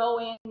go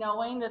in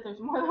knowing that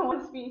there's more than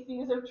one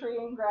species of tree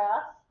and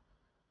grass.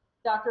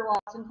 Dr.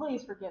 Watson,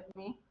 please forgive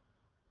me.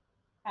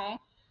 Okay.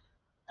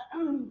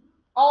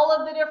 All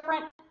of the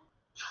different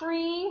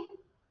tree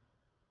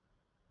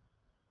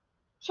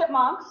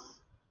chipmunks,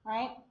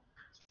 right?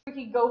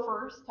 Tricky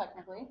gophers,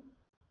 technically.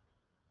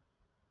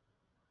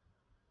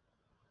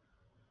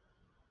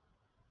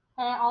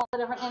 Okay, all the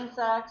different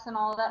insects and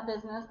all that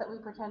business that we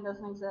pretend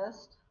doesn't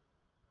exist.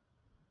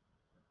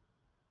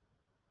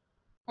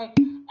 Okay,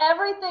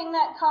 everything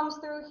that comes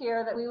through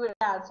here that we would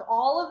add. So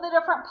all of the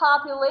different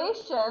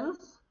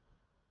populations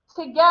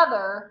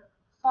together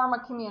form a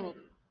community.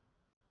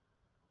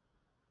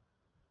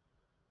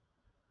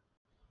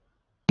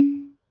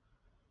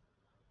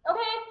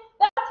 Okay,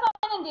 that's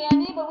fine and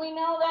dandy, but we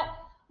know that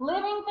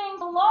living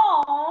things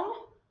alone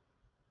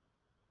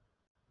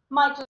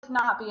might just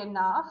not be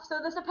enough. So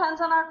this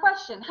depends on our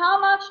question. How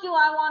much do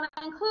I want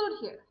to include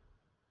here?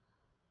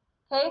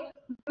 Okay,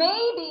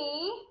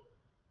 maybe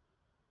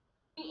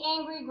the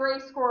angry gray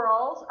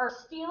squirrels are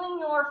stealing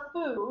your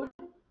food,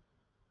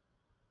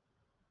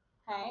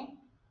 okay,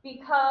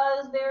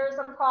 because there's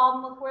a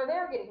problem with where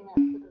they're getting their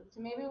food.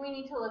 So maybe we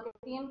need to look at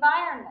the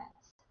environment,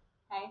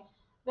 okay,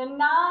 the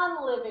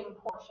non-living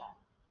portion.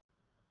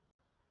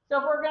 So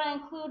if we're going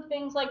to include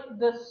things like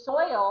the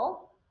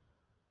soil,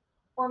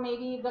 or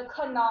maybe the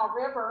Kanawha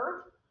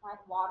River, right,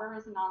 water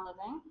is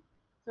non-living,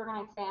 so we're going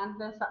to expand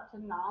this up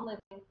to non-living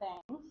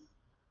things.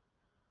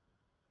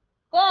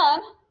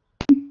 Then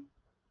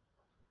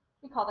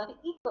we call that an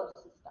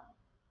ecosystem.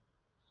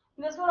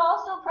 And this would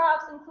also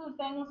perhaps include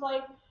things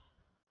like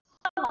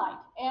sunlight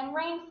and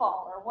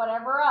rainfall or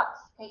whatever else.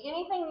 Okay,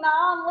 anything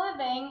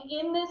non-living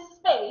in this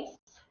space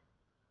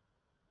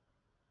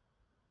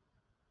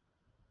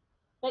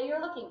that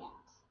you're looking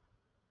at.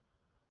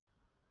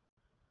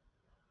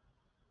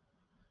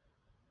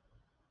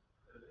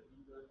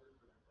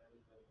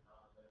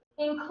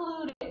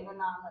 Including the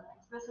non-living.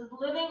 So this is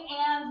living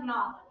and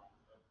non-living.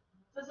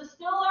 So this is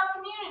still our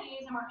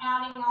communities and we're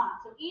adding on.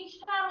 So each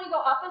time we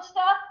go up a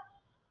step,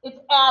 it's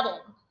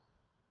adding.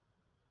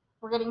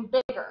 We're getting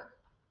bigger.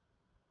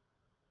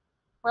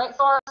 Right?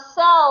 So our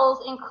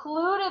cells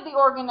included the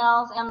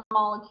organelles and the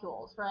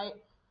molecules, right?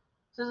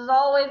 So this is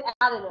always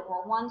additive.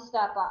 We're one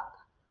step up.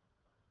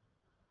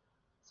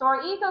 So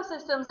our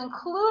ecosystems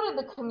included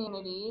the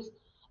communities,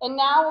 and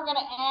now we're going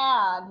to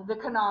add the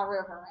Kanawha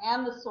River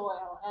and the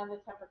soil and the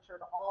temperature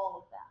to all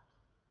of that.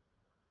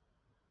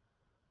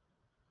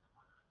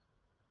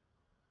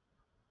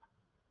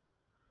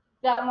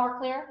 Is that more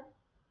clear?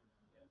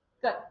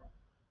 Good.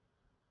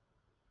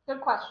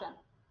 Good question.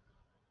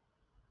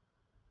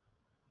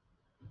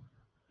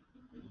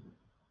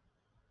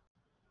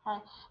 Okay.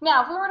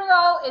 Now, if we were to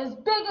go as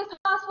big as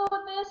possible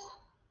with this,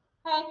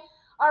 okay,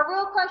 our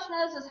real question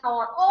is how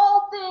are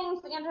all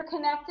things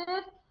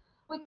interconnected?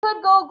 We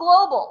could go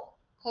global,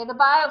 okay, the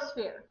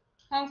biosphere.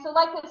 Okay, so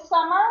like this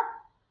summer,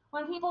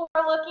 when people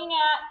were looking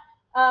at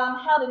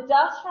how the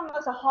dust from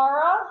the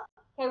Sahara,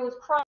 okay, was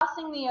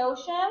crossing the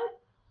ocean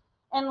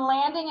and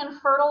landing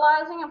and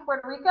fertilizing in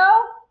Puerto Rico,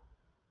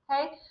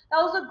 okay, that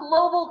was a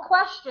global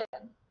question.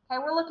 Okay,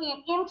 we're looking at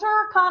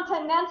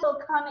intercontinental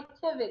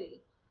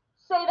connectivity.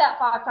 Say that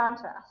 5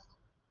 times fast.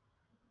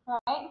 All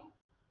right?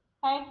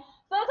 Okay,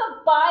 so that's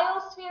a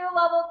biosphere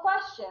level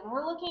question.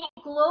 We're looking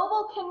at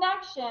global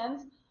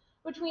connections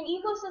between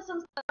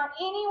ecosystems that are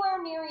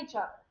anywhere near each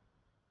other.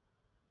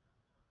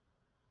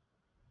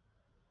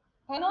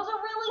 Okay, and those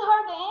are really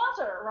hard to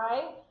answer,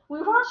 right? We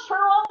weren't sure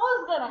what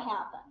was going to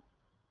happen.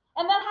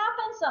 And that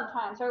happens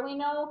sometimes, right? We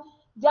know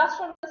dust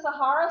from the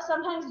Sahara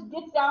sometimes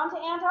gets down to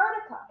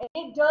Antarctica. And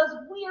it does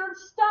weird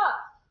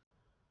stuff.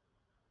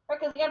 Right?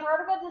 Because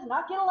Antarctica does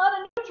not get a lot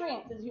of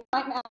nutrients, as you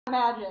might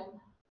imagine.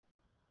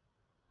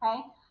 Okay?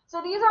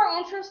 So these are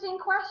interesting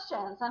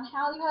questions on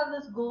how you have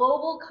this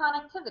global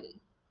connectivity.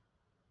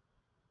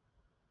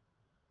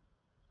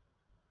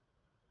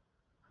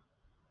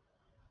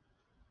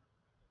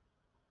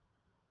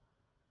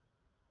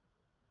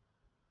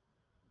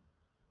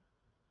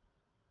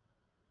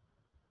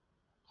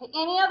 Okay,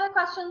 any other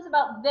questions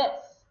about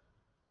this?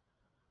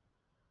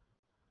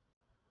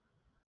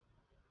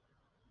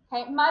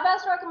 Okay, my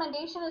best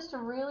recommendation is to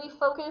really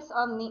focus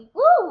on the,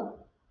 woo!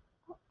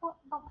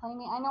 Don't play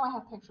me. I know I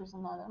have pictures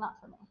in there. They're not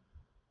for me.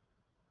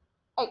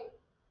 Hey,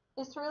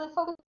 is to really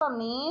focus on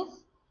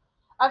these.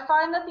 I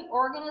find that the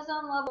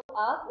organism level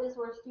up is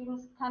where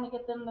students kind of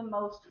get them the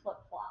most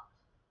flip-flopped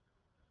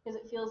because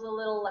it feels a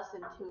little less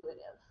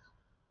intuitive.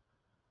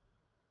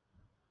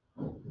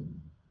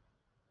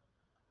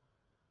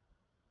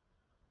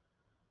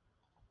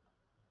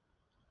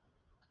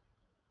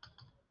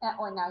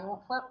 Or now you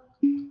won't flip.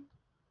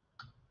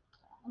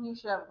 And you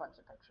should have a bunch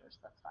of pictures.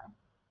 That's fine.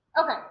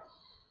 Okay.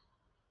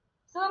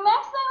 So the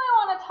next thing we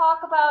want to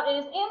talk about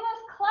is in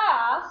this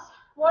class,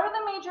 what are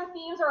the major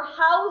themes or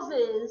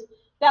houses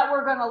that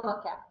we're going to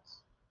look at?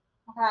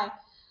 Okay.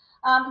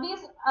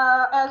 These,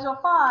 as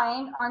you'll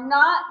find, are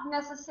not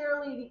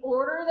necessarily the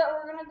order that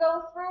we're going to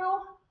go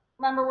through.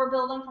 Remember, we're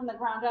building from the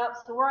ground up,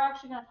 so we're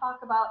actually going to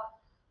talk about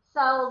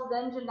cells,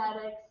 then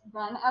genetics,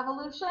 then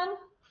evolution.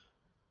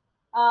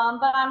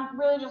 But I'm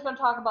really just going to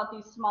talk about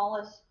these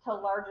smallest to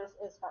largest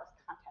as far as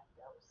content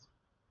goes.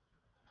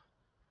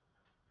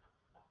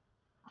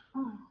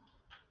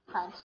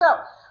 Okay, so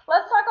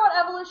let's talk about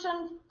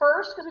evolution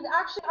first, because we've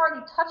actually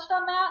already touched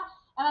on that,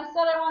 and I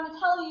said I want to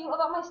tell you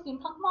about my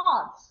steampunk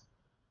mods.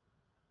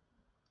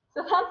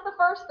 So that's the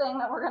first thing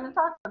that we're going to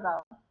talk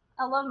about.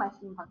 I love my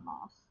steampunk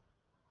mods.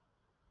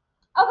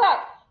 Okay,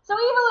 so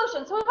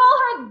evolution. So we've all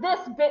heard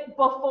this bit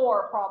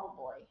before,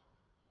 probably,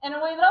 in a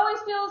way that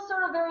always feels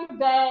sort of very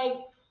vague,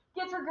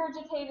 gets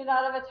regurgitated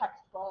out of a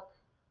textbook.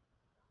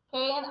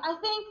 Okay, and I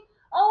think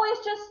always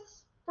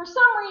just, for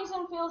some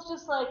reason, feels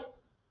just like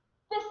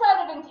this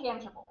side of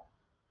intangible,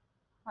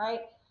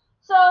 right?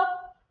 So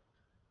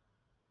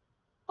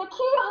the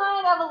key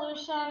behind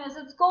evolution is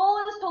its goal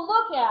is to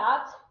look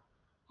at,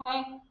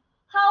 okay,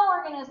 how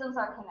organisms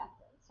are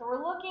connected. So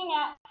we're looking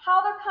at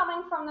how they're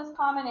coming from this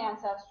common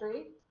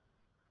ancestry.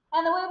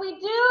 And the way we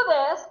do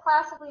this,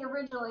 classically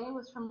originally,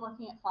 was from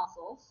looking at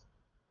fossils.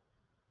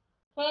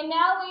 Okay,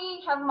 now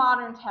we have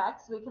modern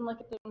texts. We can look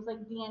at things like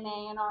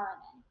DNA and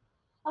RNA.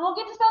 And we'll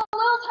get to spend a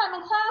little time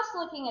in class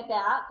looking at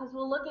that, because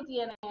we'll look at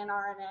DNA and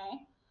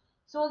RNA.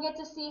 So we'll get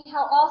to see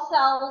how all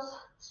cells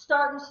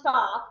start and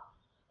stop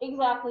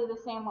exactly the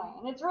same way.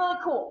 And it's really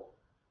cool.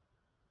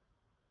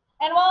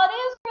 And while it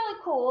is really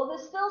cool,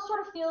 this still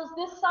sort of feels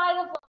this side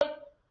of like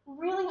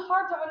really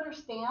hard to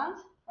understand,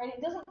 right?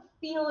 It doesn't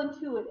feel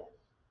intuitive.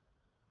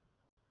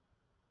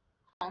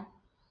 Okay.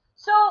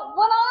 So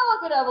when I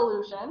look at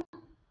evolution,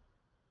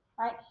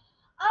 right,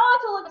 I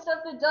like to look at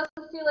stuff that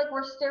doesn't feel like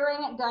we're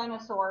staring at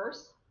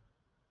dinosaurs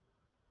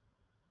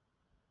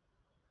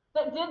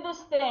that did this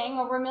thing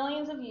over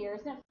millions of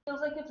years, and it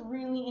feels like it's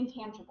really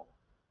intangible.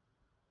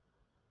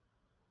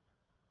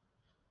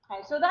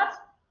 Okay, so that's,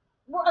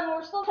 I mean,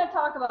 we're still going to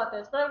talk about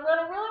this, but what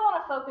I really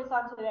want to focus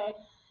on today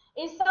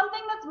is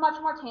something that's much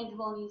more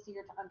tangible and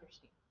easier to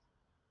understand.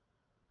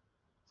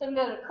 Something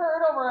that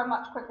occurred over a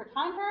much quicker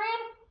time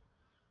period,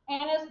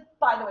 and is,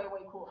 by the way,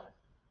 way cooler.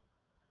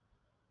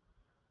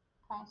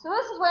 Okay, so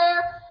this is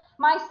where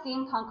my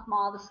steampunk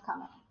mod is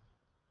coming.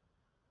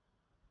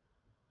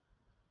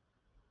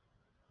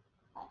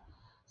 Okay.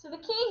 So the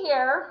key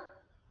here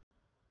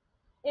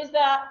is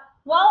that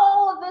while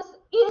all of this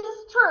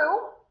is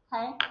true,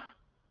 okay,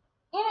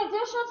 in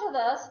addition to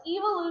this,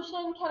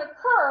 evolution can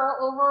occur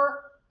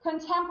over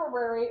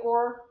contemporary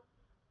or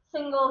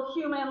single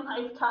human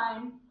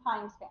lifetime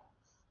time spans.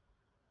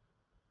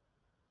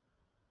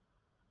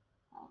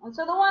 And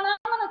so the one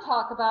I'm going to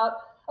talk about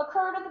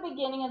occurred at the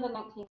beginning of the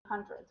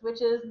 1900s, which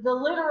is the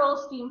literal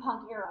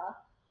steampunk era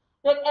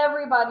that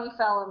everybody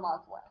fell in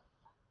love with.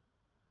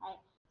 Right?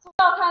 So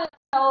we all kind of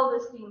know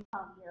the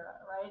steampunk era,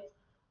 right?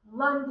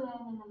 London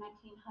in the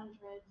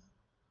 1900s.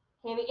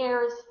 Okay, the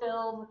air is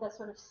filled with this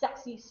sort of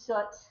sexy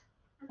soot.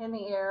 in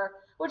the air,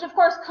 which of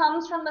course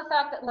comes from the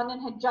fact that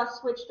London had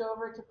just switched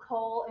over to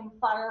coal and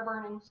fire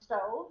burning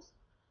stoves,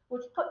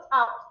 which puts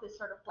out this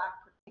sort of black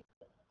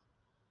particulate.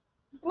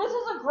 And this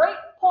is a great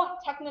point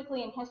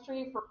technically in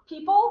history for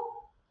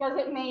people, because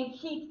it made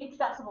heat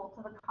accessible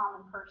to the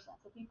common person.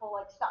 So people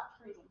like stopped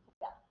freezing to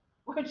death,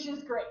 which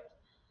is great.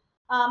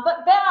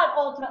 But bad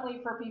ultimately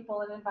for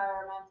people and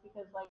environments,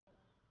 because like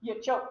you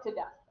choke to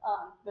death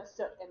on the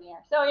soot in the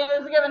air. So yeah, it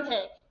was a give and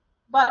take.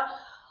 But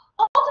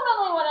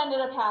ultimately what ended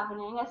up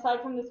happening,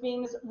 aside from this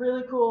being this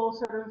really cool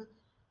sort of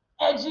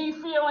edgy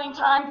feeling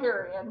time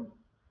period,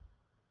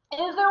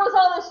 is there was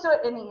all this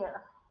soot in the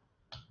air.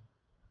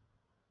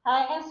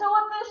 And so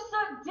what this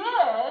soot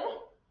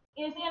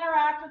did is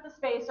interact with the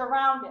space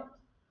around it.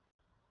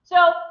 So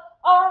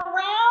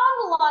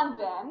around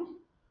London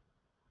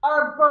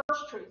are birch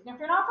trees. And if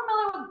you're not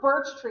familiar with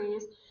birch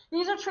trees,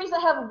 these are trees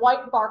that have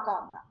white bark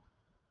on them.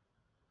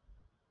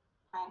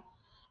 Okay?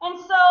 And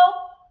so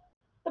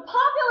the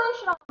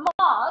population of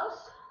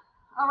moths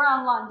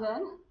around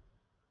London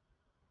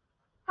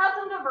has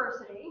some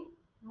diversity,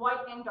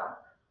 white and dark.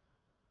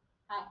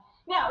 Okay?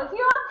 Now, if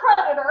you're a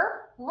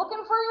predator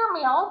looking for your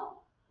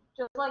meal,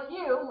 just like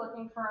you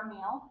looking for a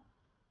meal,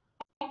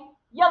 okay,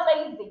 you're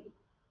lazy.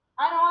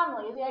 I know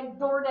I'm lazy. I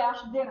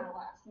DoorDashed dinner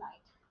last night.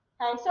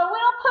 Okay, so we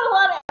don't put a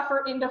lot of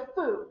effort into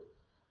food.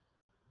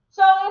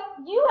 So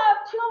if you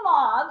have two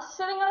moths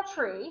sitting on a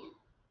tree,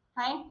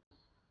 okay,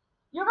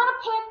 you're going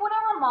to pick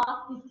whatever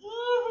moth is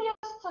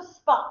easiest to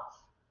spot.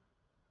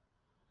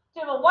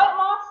 So you have a white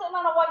moth sitting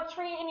on a white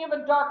tree, and you have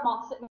a dark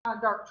moth sitting on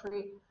a dark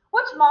tree.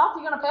 Which moth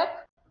are you going to pick?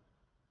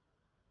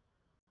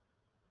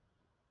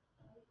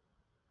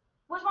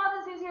 Which moth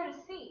is easier to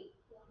see?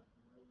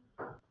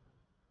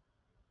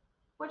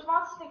 Which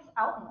moth sticks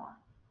out more?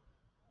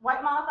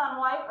 White moth on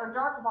white or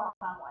dark moth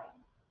on white?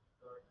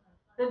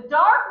 The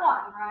dark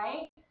one,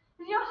 right?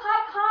 Because you have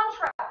high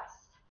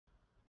contrast.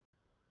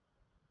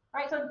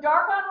 Right, so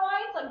dark on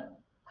white's like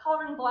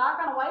coloring black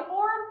on a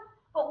whiteboard,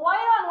 but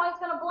white on white's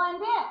going to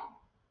blend in.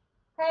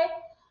 Okay?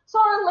 So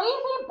our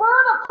lazy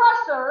bird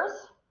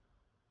oppressors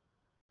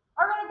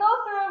are going to go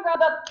through and grab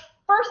the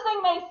first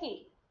thing they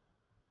see.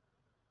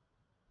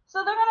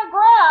 So they're going to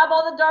grab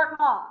all the dark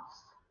moths.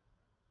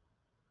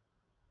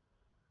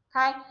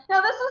 Okay?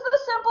 Now this is the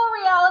simple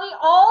reality.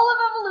 All of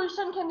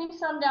evolution can be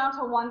summed down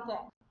to one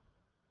thing.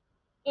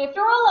 If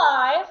you're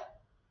alive,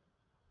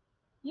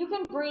 you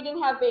can breed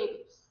and have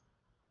babies.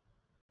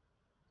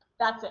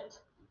 That's it.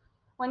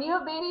 When you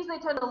have babies, they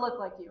tend to look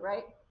like you,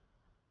 right?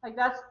 Like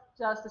that's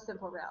just a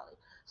simple reality.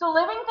 So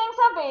living things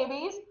have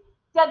babies,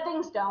 dead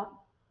things don't.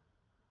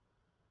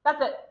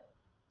 That's it.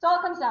 That's all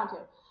it comes down to.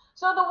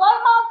 So the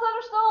white moths that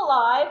are still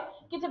alive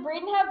get to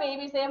breed and have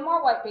babies. They have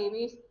more white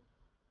babies.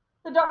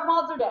 The dark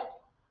moths are dead.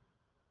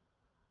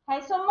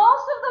 Okay, so most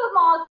of the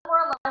moths that were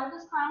alive at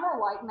this time were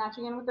white,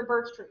 matching in with the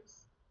birch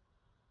trees.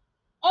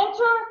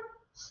 Enter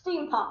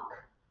steampunk.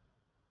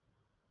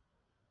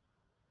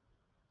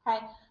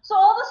 Okay, so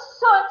all the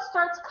soot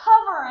starts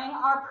covering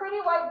our pretty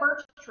white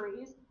birch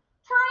trees,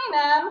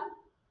 turning them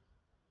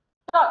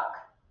dark.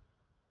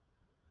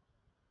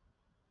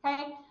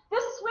 Okay,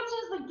 this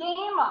switches the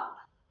game up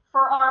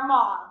for our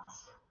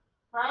moths,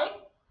 right?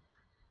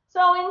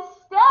 So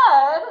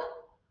instead,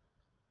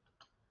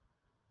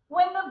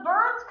 when the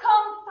birds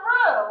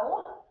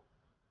come through,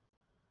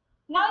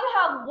 now you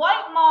have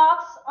white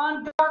moths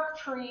on dark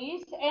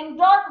trees and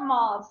dark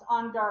moths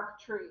on dark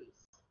trees.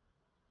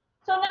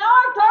 So now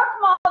our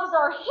dark moths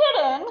are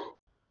hidden,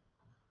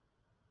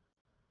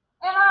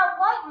 and our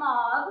white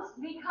moths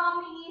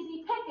become the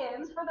easy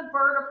pickings for the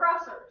bird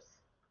oppressors.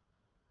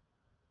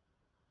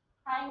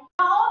 Okay?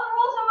 Now all the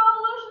rules of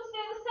evolution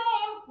stay the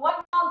same.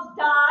 White moths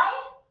die.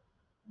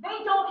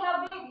 They don't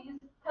have babies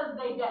because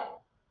they dead.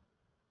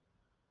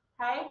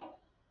 Okay?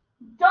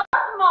 Dark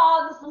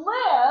moths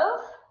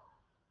live.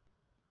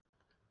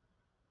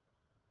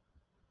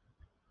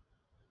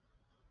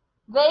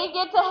 They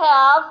get to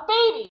have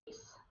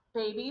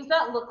babies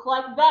that look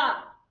like them.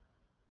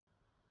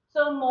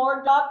 So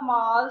more dark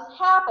moths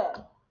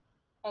happen.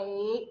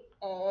 8,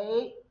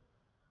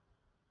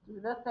 do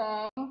the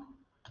thing.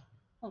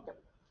 Okay.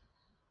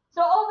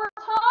 So over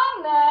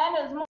time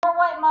then, as more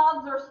white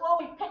moths are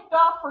slowly picked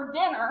off for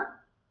dinner,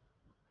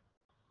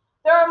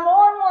 there are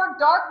more and more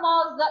dark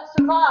moths that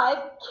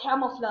survive,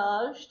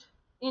 camouflaged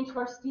into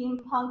our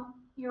steampunk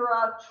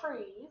era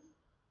trees,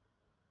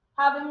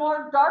 having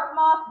more dark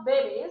moth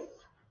babies.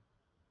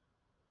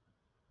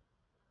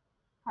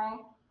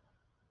 Okay.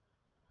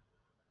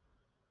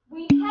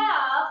 We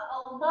have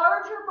a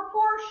larger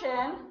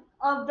proportion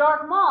of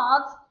dark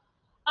moths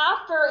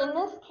after, in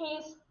this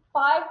case,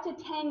 5 to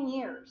 10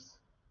 years.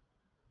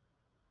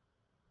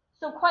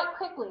 So quite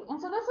quickly. And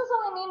so this is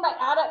what we mean by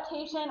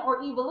adaptation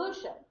or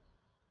evolution.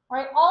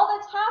 Right? All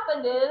that's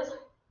happened is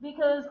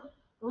because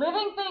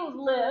living things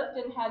lived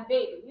and had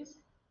babies,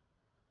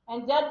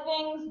 and dead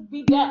things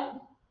be dead.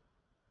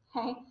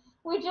 Okay?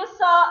 We just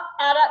saw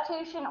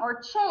adaptation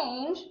or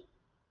change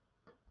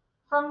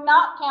from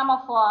not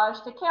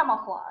camouflaged to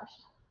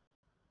camouflaged.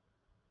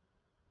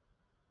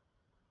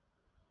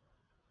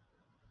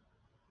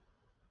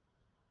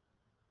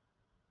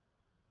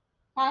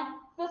 Okay,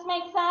 does this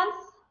make sense?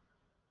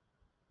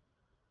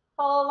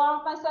 Follow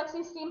along with my sexy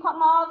steampunk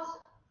moths.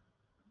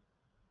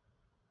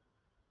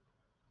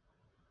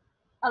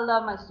 I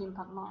love my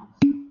steampunk moths.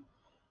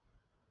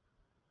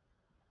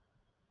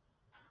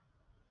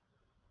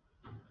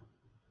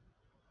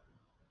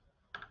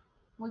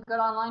 We good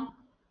online?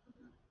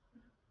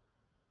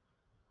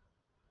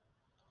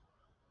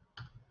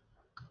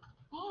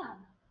 Man,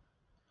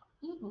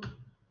 eat me.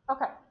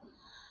 Okay,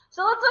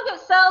 so let's look at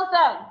cells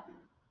then.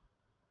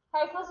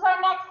 Okay, so this is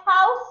our next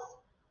house.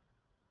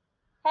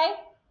 Okay,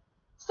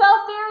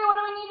 cell theory, what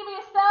do we need to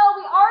be a cell?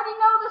 We already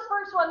know this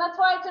first one, that's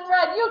why it's in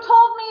red. You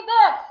told me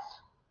this.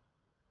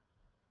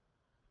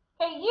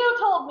 Okay, you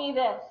told me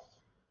this.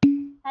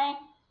 Okay,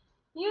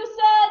 you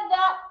said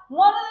that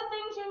one of the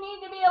things you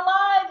need to be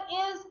alive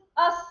is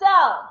a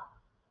cell.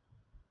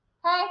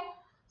 Okay,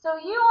 so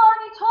you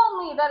already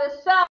told me that a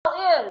cell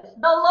is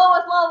the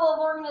lowest level of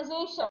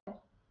organization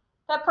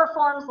that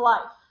performs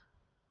life.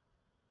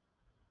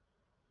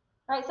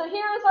 Right, so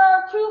here is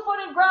our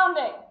two-footed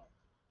grounding.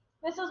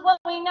 This is what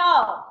we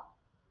know.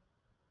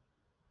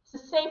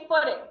 It's a safe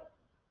footing.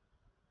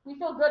 We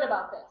feel good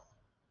about this.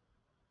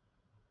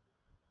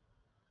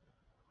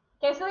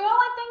 Okay, so the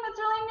only thing that's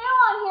really new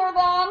on here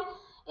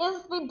then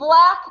is the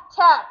black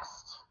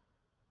text.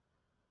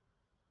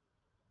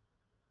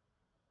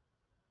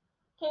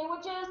 Okay,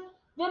 which is,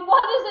 then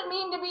what does it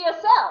mean to be a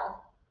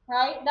cell?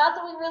 Right? That's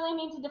what we really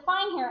need to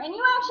define here. And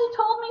you actually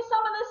told me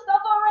some of this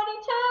stuff already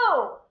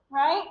too,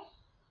 right?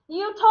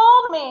 You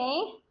told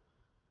me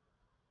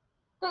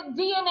that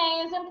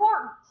DNA is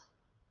important.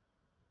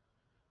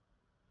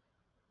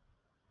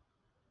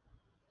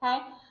 Okay,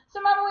 so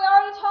remember we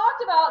already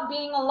talked about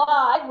being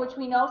alive, which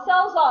we know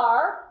cells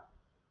are.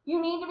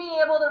 You need to be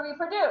able to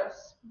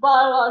reproduce,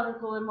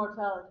 biological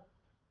immortality.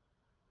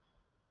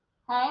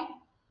 Okay,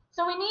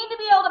 so we need to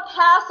be able to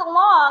pass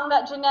along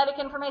that genetic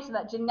information,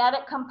 that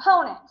genetic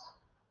component.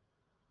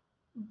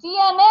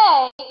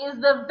 DNA is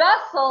the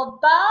vessel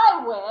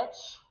by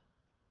which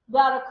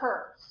that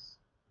occurs.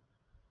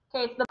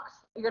 Okay, it's the box.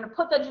 You're going to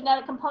put the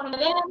genetic component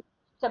in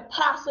to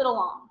pass it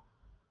along.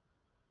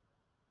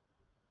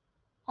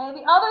 Okay,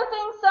 the other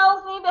thing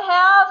cells need to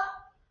have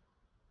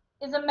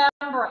is a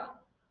membrane.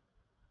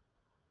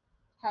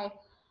 Okay,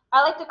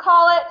 I like to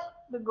call it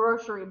the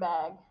grocery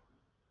bag.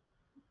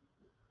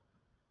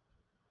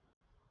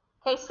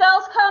 Okay,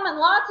 cells come in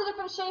lots of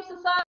different shapes and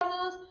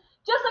sizes.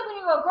 Just like when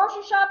you go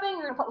grocery shopping,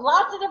 you're going to put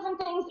lots of different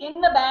things in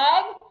the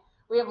bag.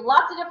 We have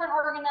lots of different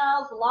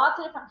organelles, lots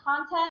of different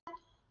content.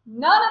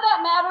 None of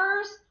that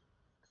matters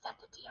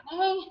except the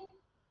DNA,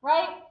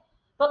 right?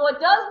 But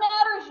what does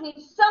matter is you need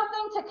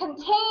something to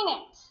contain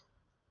it.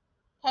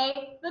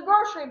 Okay, the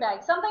grocery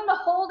bag, something to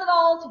hold it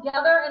all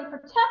together and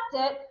protect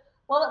it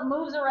while it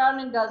moves around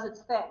and does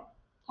its thing.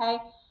 Okay,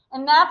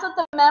 and that's what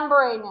the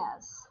membrane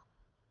is.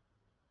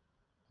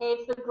 Okay,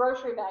 it's the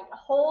grocery bag. It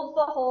holds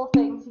the whole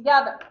thing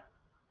together.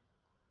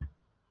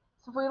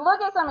 So if we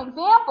look at some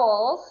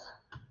examples,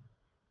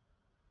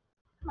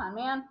 come on,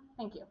 man,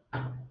 thank you.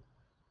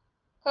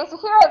 Okay, so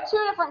here I have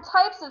two different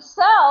types of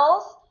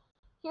cells.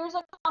 Here's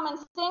a common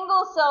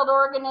single-celled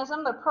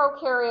organism, the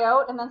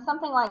prokaryote, and then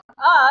something like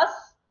us.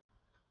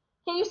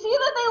 Okay, you see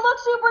that they look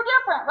super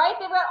different, right?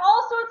 They've got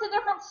all sorts of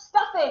different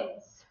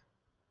stuffings.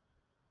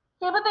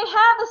 Okay, but they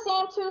have the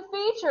same two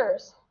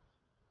features.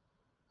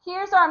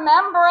 Here's our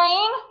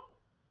membrane,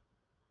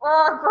 or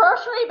our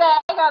grocery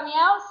bag on the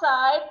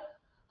outside,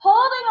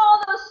 holding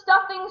all those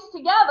stuffings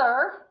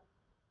together,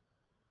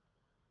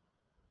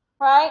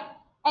 right?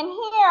 And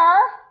here,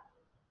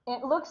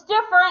 it looks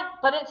different,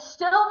 but it's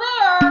still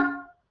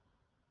there,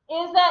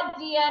 is that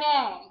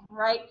DNA,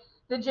 right?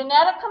 The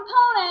genetic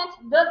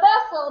component, the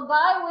vessel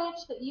by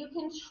which that you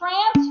can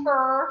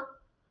transfer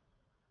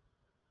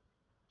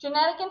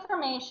genetic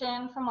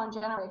information from one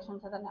generation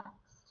to the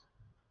next.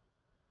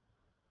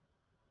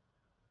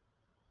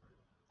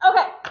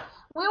 Okay,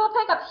 we will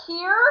pick up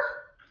here.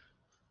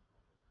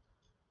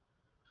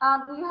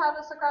 Do you have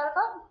a Socratic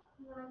up?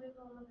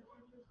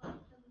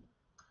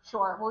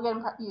 Sure, we'll get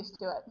used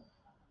to it.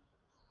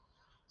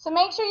 So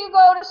make sure you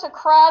go to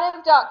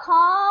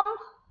Socrative.com.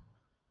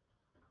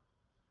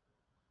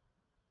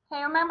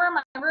 Okay, remember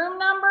my room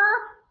number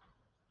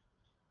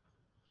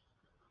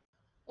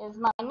is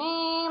my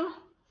name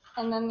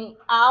and then the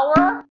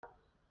hour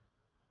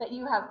that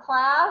you have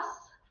class.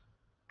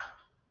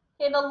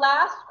 Okay, the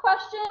last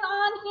question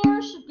on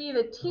here should be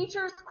the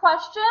teacher's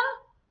question.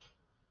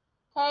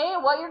 Okay,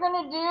 what you're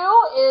going to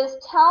do is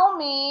tell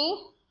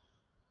me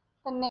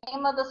the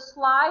name of the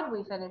slide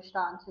we finished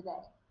on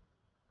today.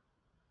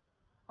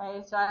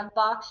 Okay, so I've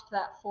boxed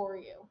that for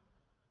you.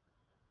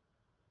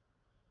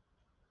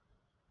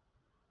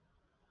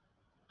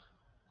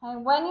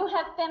 And when you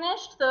have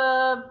finished,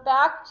 the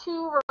back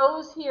two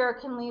rows here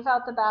can leave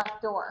out the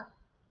back door.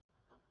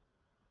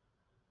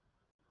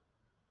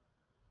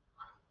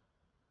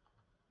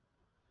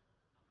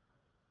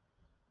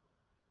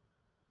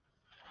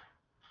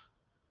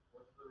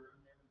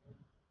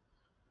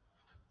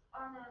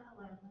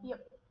 Yep.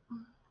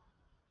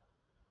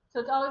 So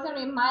it's always going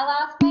to be my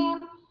last name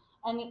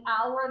and the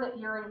hour that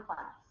you're in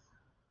class.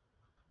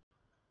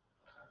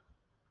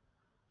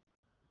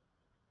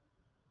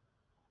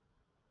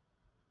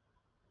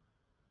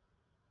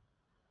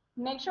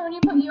 Make sure when you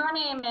put your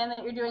name in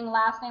that you're doing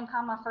last name,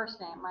 comma, first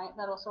name, right?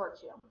 That'll sort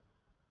you.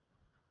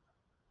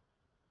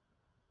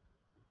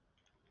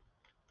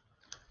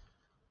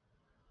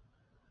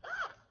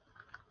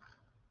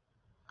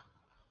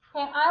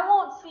 Okay, I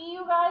won't see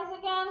you guys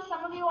again.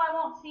 Some of you I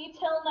won't see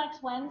till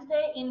next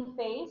Wednesday in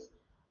face.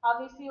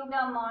 Obviously you'll be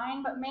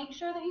online, but make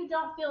sure that you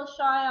don't feel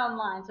shy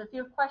online. So if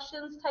you have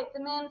questions, type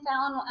them in.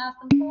 Fallon will ask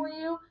them for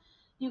you.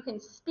 You can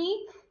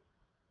speak,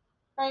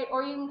 right?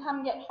 Or you can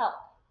come get help.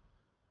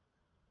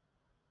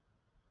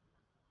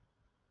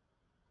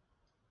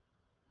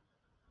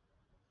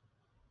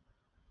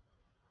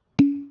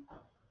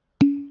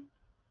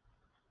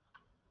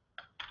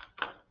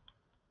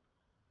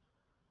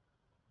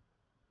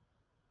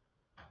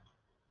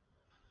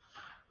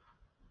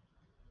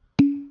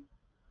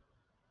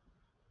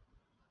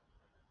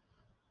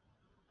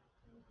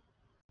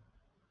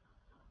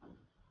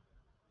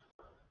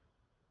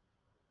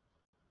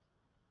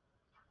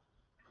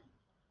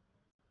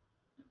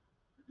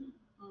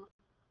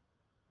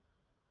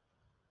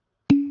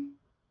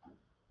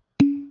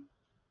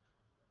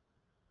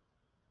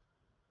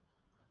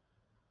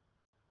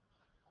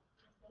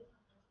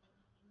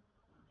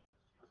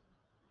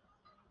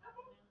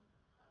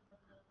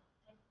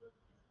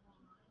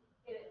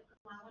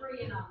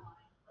 Free and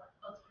online.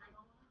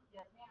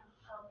 Yes, ma'am.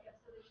 Okay,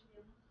 so they should be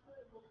able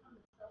to both on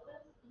the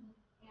syllabus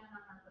and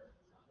on our first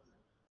syllabus.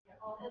 Yeah,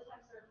 all the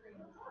texts are free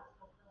and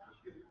accessible for that.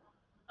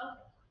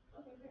 Okay.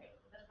 Okay, great.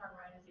 That's part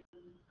where I was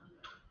using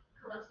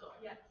commercial.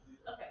 Yes.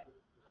 Okay.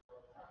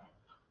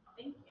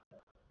 Thank you.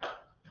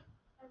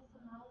 As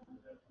the model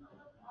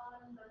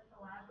on the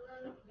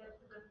collaborate, you get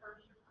to the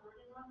first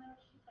recording on there,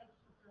 she's like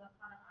super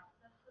electronic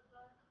access to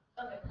the.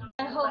 Okay.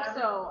 I hope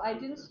so. I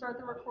didn't start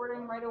the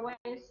recording right away,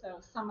 so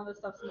some of the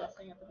stuff's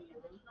missing at the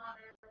beginning.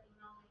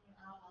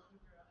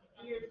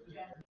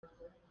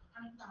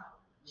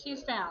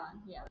 She's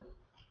Fallon, yeah.